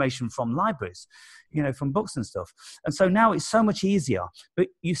our information from libraries, you know, from books and stuff. And so now it's so much easier. But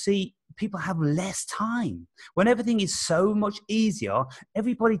you see, people have less time. When everything is so much easier,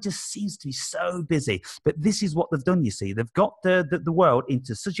 everybody just seems to be so busy. But this is what they've done, you see. They've got the world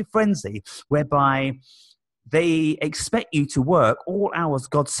into such a frenzy whereby they expect you to work all hours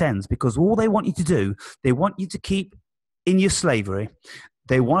God sends, because all they want you to do, they want you to keep in your slavery.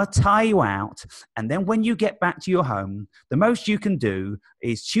 They want to tire you out. And then when you get back to your home, the most you can do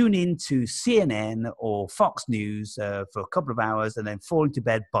is tune in to CNN or Fox News for a couple of hours and then fall into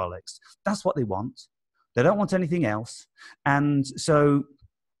bed bollocks. That's what they want. They don't want anything else. And so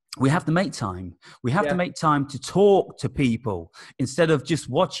we have to make time. We have to make time to talk to people instead of just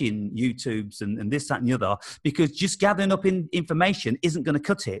watching YouTubes and this, that, and the other, because just gathering up information isn't going to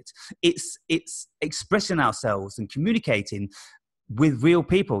cut it. It's expressing ourselves and communicating with real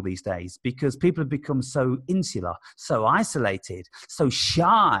people these days, because people have become so insular, so isolated, so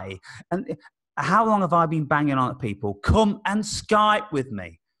shy. And how long have I been banging on at people? Come and Skype with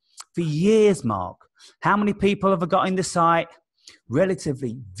me. For years, Mark. How many people have I got in the site?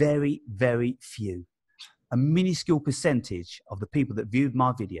 Relatively very, very few. A minuscule percentage of the people that viewed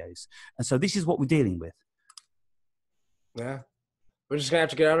my videos. And so this is what we're dealing with. Yeah. We're just going to have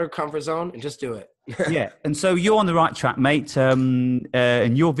to get out of our comfort zone and just do it. Yeah, and so you're on the right track, mate, and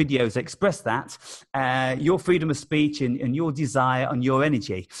your videos express that, your freedom of speech and your desire and your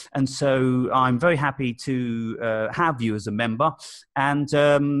energy. And so I'm very happy to have you as a member, and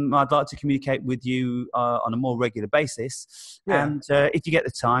I'd like to communicate with you on a more regular basis. Yeah. And if you get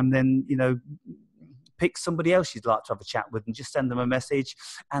the time, then, you know, pick somebody else you'd like to have a chat with and just send them a message,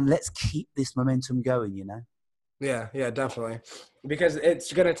 and let's keep this momentum going, you know? Yeah, definitely. Because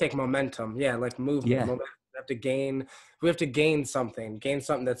it's going to take momentum. Yeah, like movement. Yeah. Momentum. We have to gain something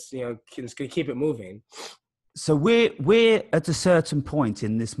that's, you know, going to keep it moving. So we're at a certain point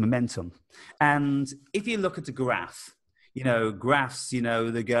in this momentum. And if you look at a graph, you know, graphs, you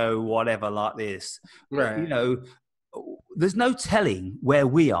know, they go whatever like this. Right. You know, there's no telling where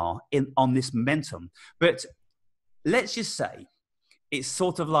we are on this momentum. But let's just say it's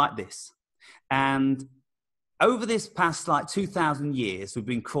sort of like this. And over this past like 2,000 years, we've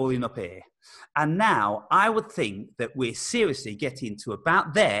been crawling up here. And now I would think that we're seriously getting to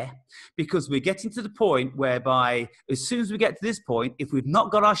about there, because we're getting to the point whereby as soon as we get to this point, if we've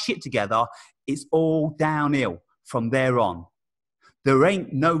not got our shit together, it's all downhill from there on. There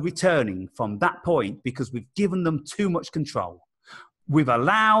ain't no returning from that point, because we've given them too much control. We've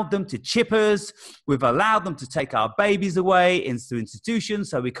allowed them to chip us. We've allowed them to take our babies away into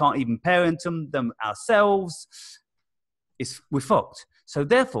institutions so we can't even parent them ourselves. We're fucked. So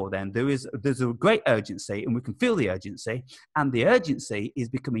therefore, then, there's a great urgency, and we can feel the urgency, and the urgency is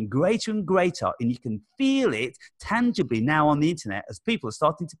becoming greater and greater, and you can feel it tangibly now on the internet as people are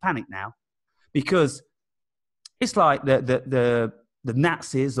starting to panic now, because it's like the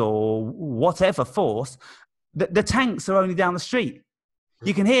Nazis or whatever force, the tanks are only down the street.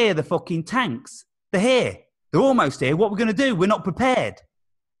 You can hear the fucking tanks. They're here. They're almost here. What we're going to do? We're not prepared.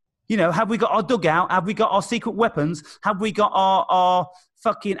 You know, have we got our dugout? Have we got our secret weapons? Have we got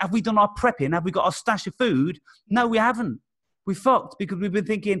have we done our prepping? Have we got our stash of food? No, we haven't. We fucked, because we've been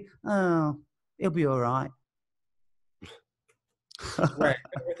thinking, oh, it'll be all right. Right.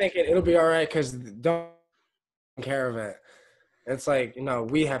 We're thinking it'll be all right because don't take care of it. It's like, you know,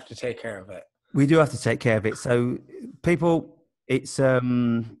 we have to take care of it. We do have to take care of it. So people, it's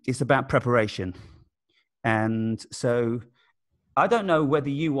about preparation. And so I don't know whether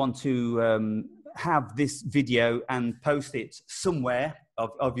you want to have this video and post it somewhere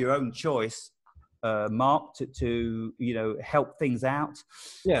of your own choice, Mark, to you know, help things out.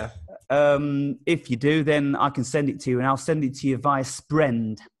 Yeah. If you do, then I can send it to you, and I'll send it to you via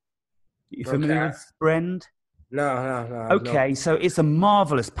Sprend. You familiar with Sprend? No. Okay, so it's a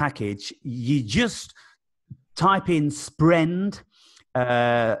marvelous package. You just type in Sprend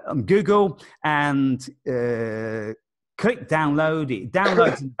on Google and click download. It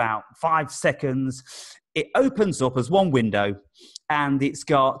downloads in about 5 seconds. It opens up as one window, and it's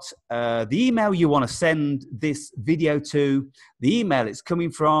got the email you want to send this video to, the email it's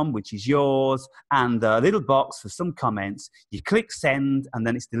coming from, which is yours, and a little box for some comments. You click send, and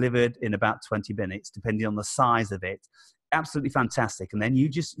then it's delivered in about 20 minutes, depending on the size of it. Absolutely fantastic. And then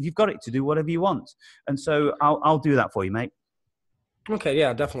you've got it to do whatever you want. And so I'll do that for you, mate. Okay, yeah,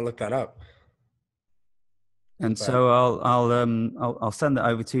 I'll definitely look that up. And so I'll send that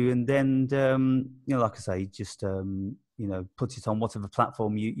over to you, and then you know, like I say, just put it on whatever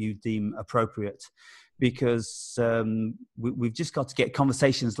platform you deem appropriate, because we've just got to get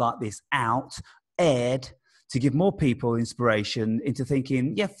conversations like this aired, to give more people inspiration into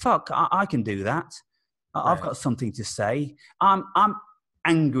thinking, yeah, fuck, I can do that. I've got something to say. I'm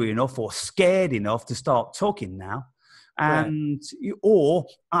angry enough or scared enough to start talking now, and or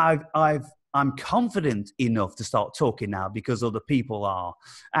I'm confident enough to start talking now because other people are.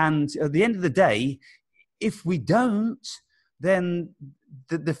 And at the end of the day, if we don't, then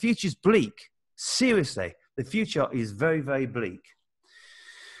the future's bleak. Seriously, the future is very, very bleak.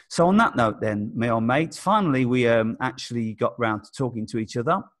 So on that note then, my old mates, finally we actually got round to talking to each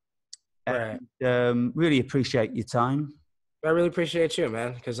other. And, really appreciate your time. I really appreciate you,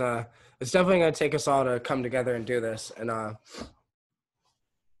 man, because it's definitely going to take us all to come together and do this. And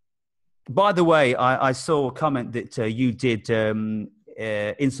by the way, I saw a comment that you did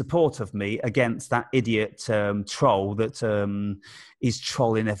in support of me against that idiot troll that is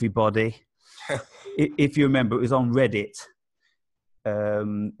trolling everybody. If you remember, it was on Reddit.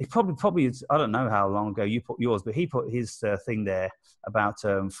 It probably is, I don't know how long ago you put yours, but he put his thing there about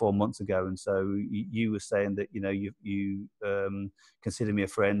 4 months ago, and so you were saying that you consider me a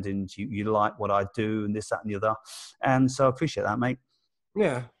friend and you like what I do and this, that, and the other, and so I appreciate that, mate.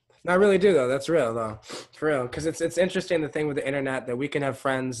 Yeah, I really do though. That's real though, for real, because it's interesting, the thing with the internet, that we can have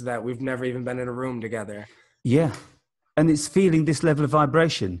friends that we've never even been in a room together. Yeah. And it's feeling this level of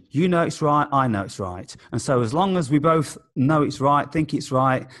vibration. You know it's right, I know it's right. And so as long as we both know it's right, think it's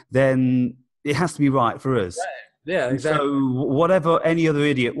right, then it has to be right for us. Right. Yeah, exactly. So whatever any other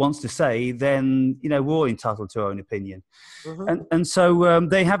idiot wants to say, then, we're all entitled to our own opinion. Mm-hmm. And so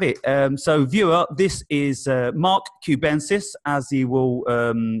they have it. So viewer, this is Mark Cubensis, as he will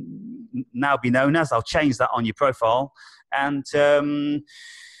now be known as. I'll change that on your profile. And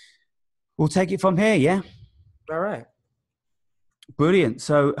we'll take it from here, yeah? All right. Brilliant.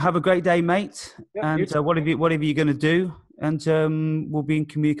 So have a great day, mate. Yeah, and whatever you're going to do. And we'll be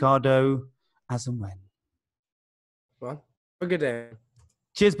incommunicado as and when. Well, have a good day.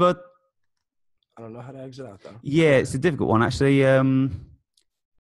 Cheers, bud. I don't know how to exit out, though. Yeah, it's a difficult one, actually.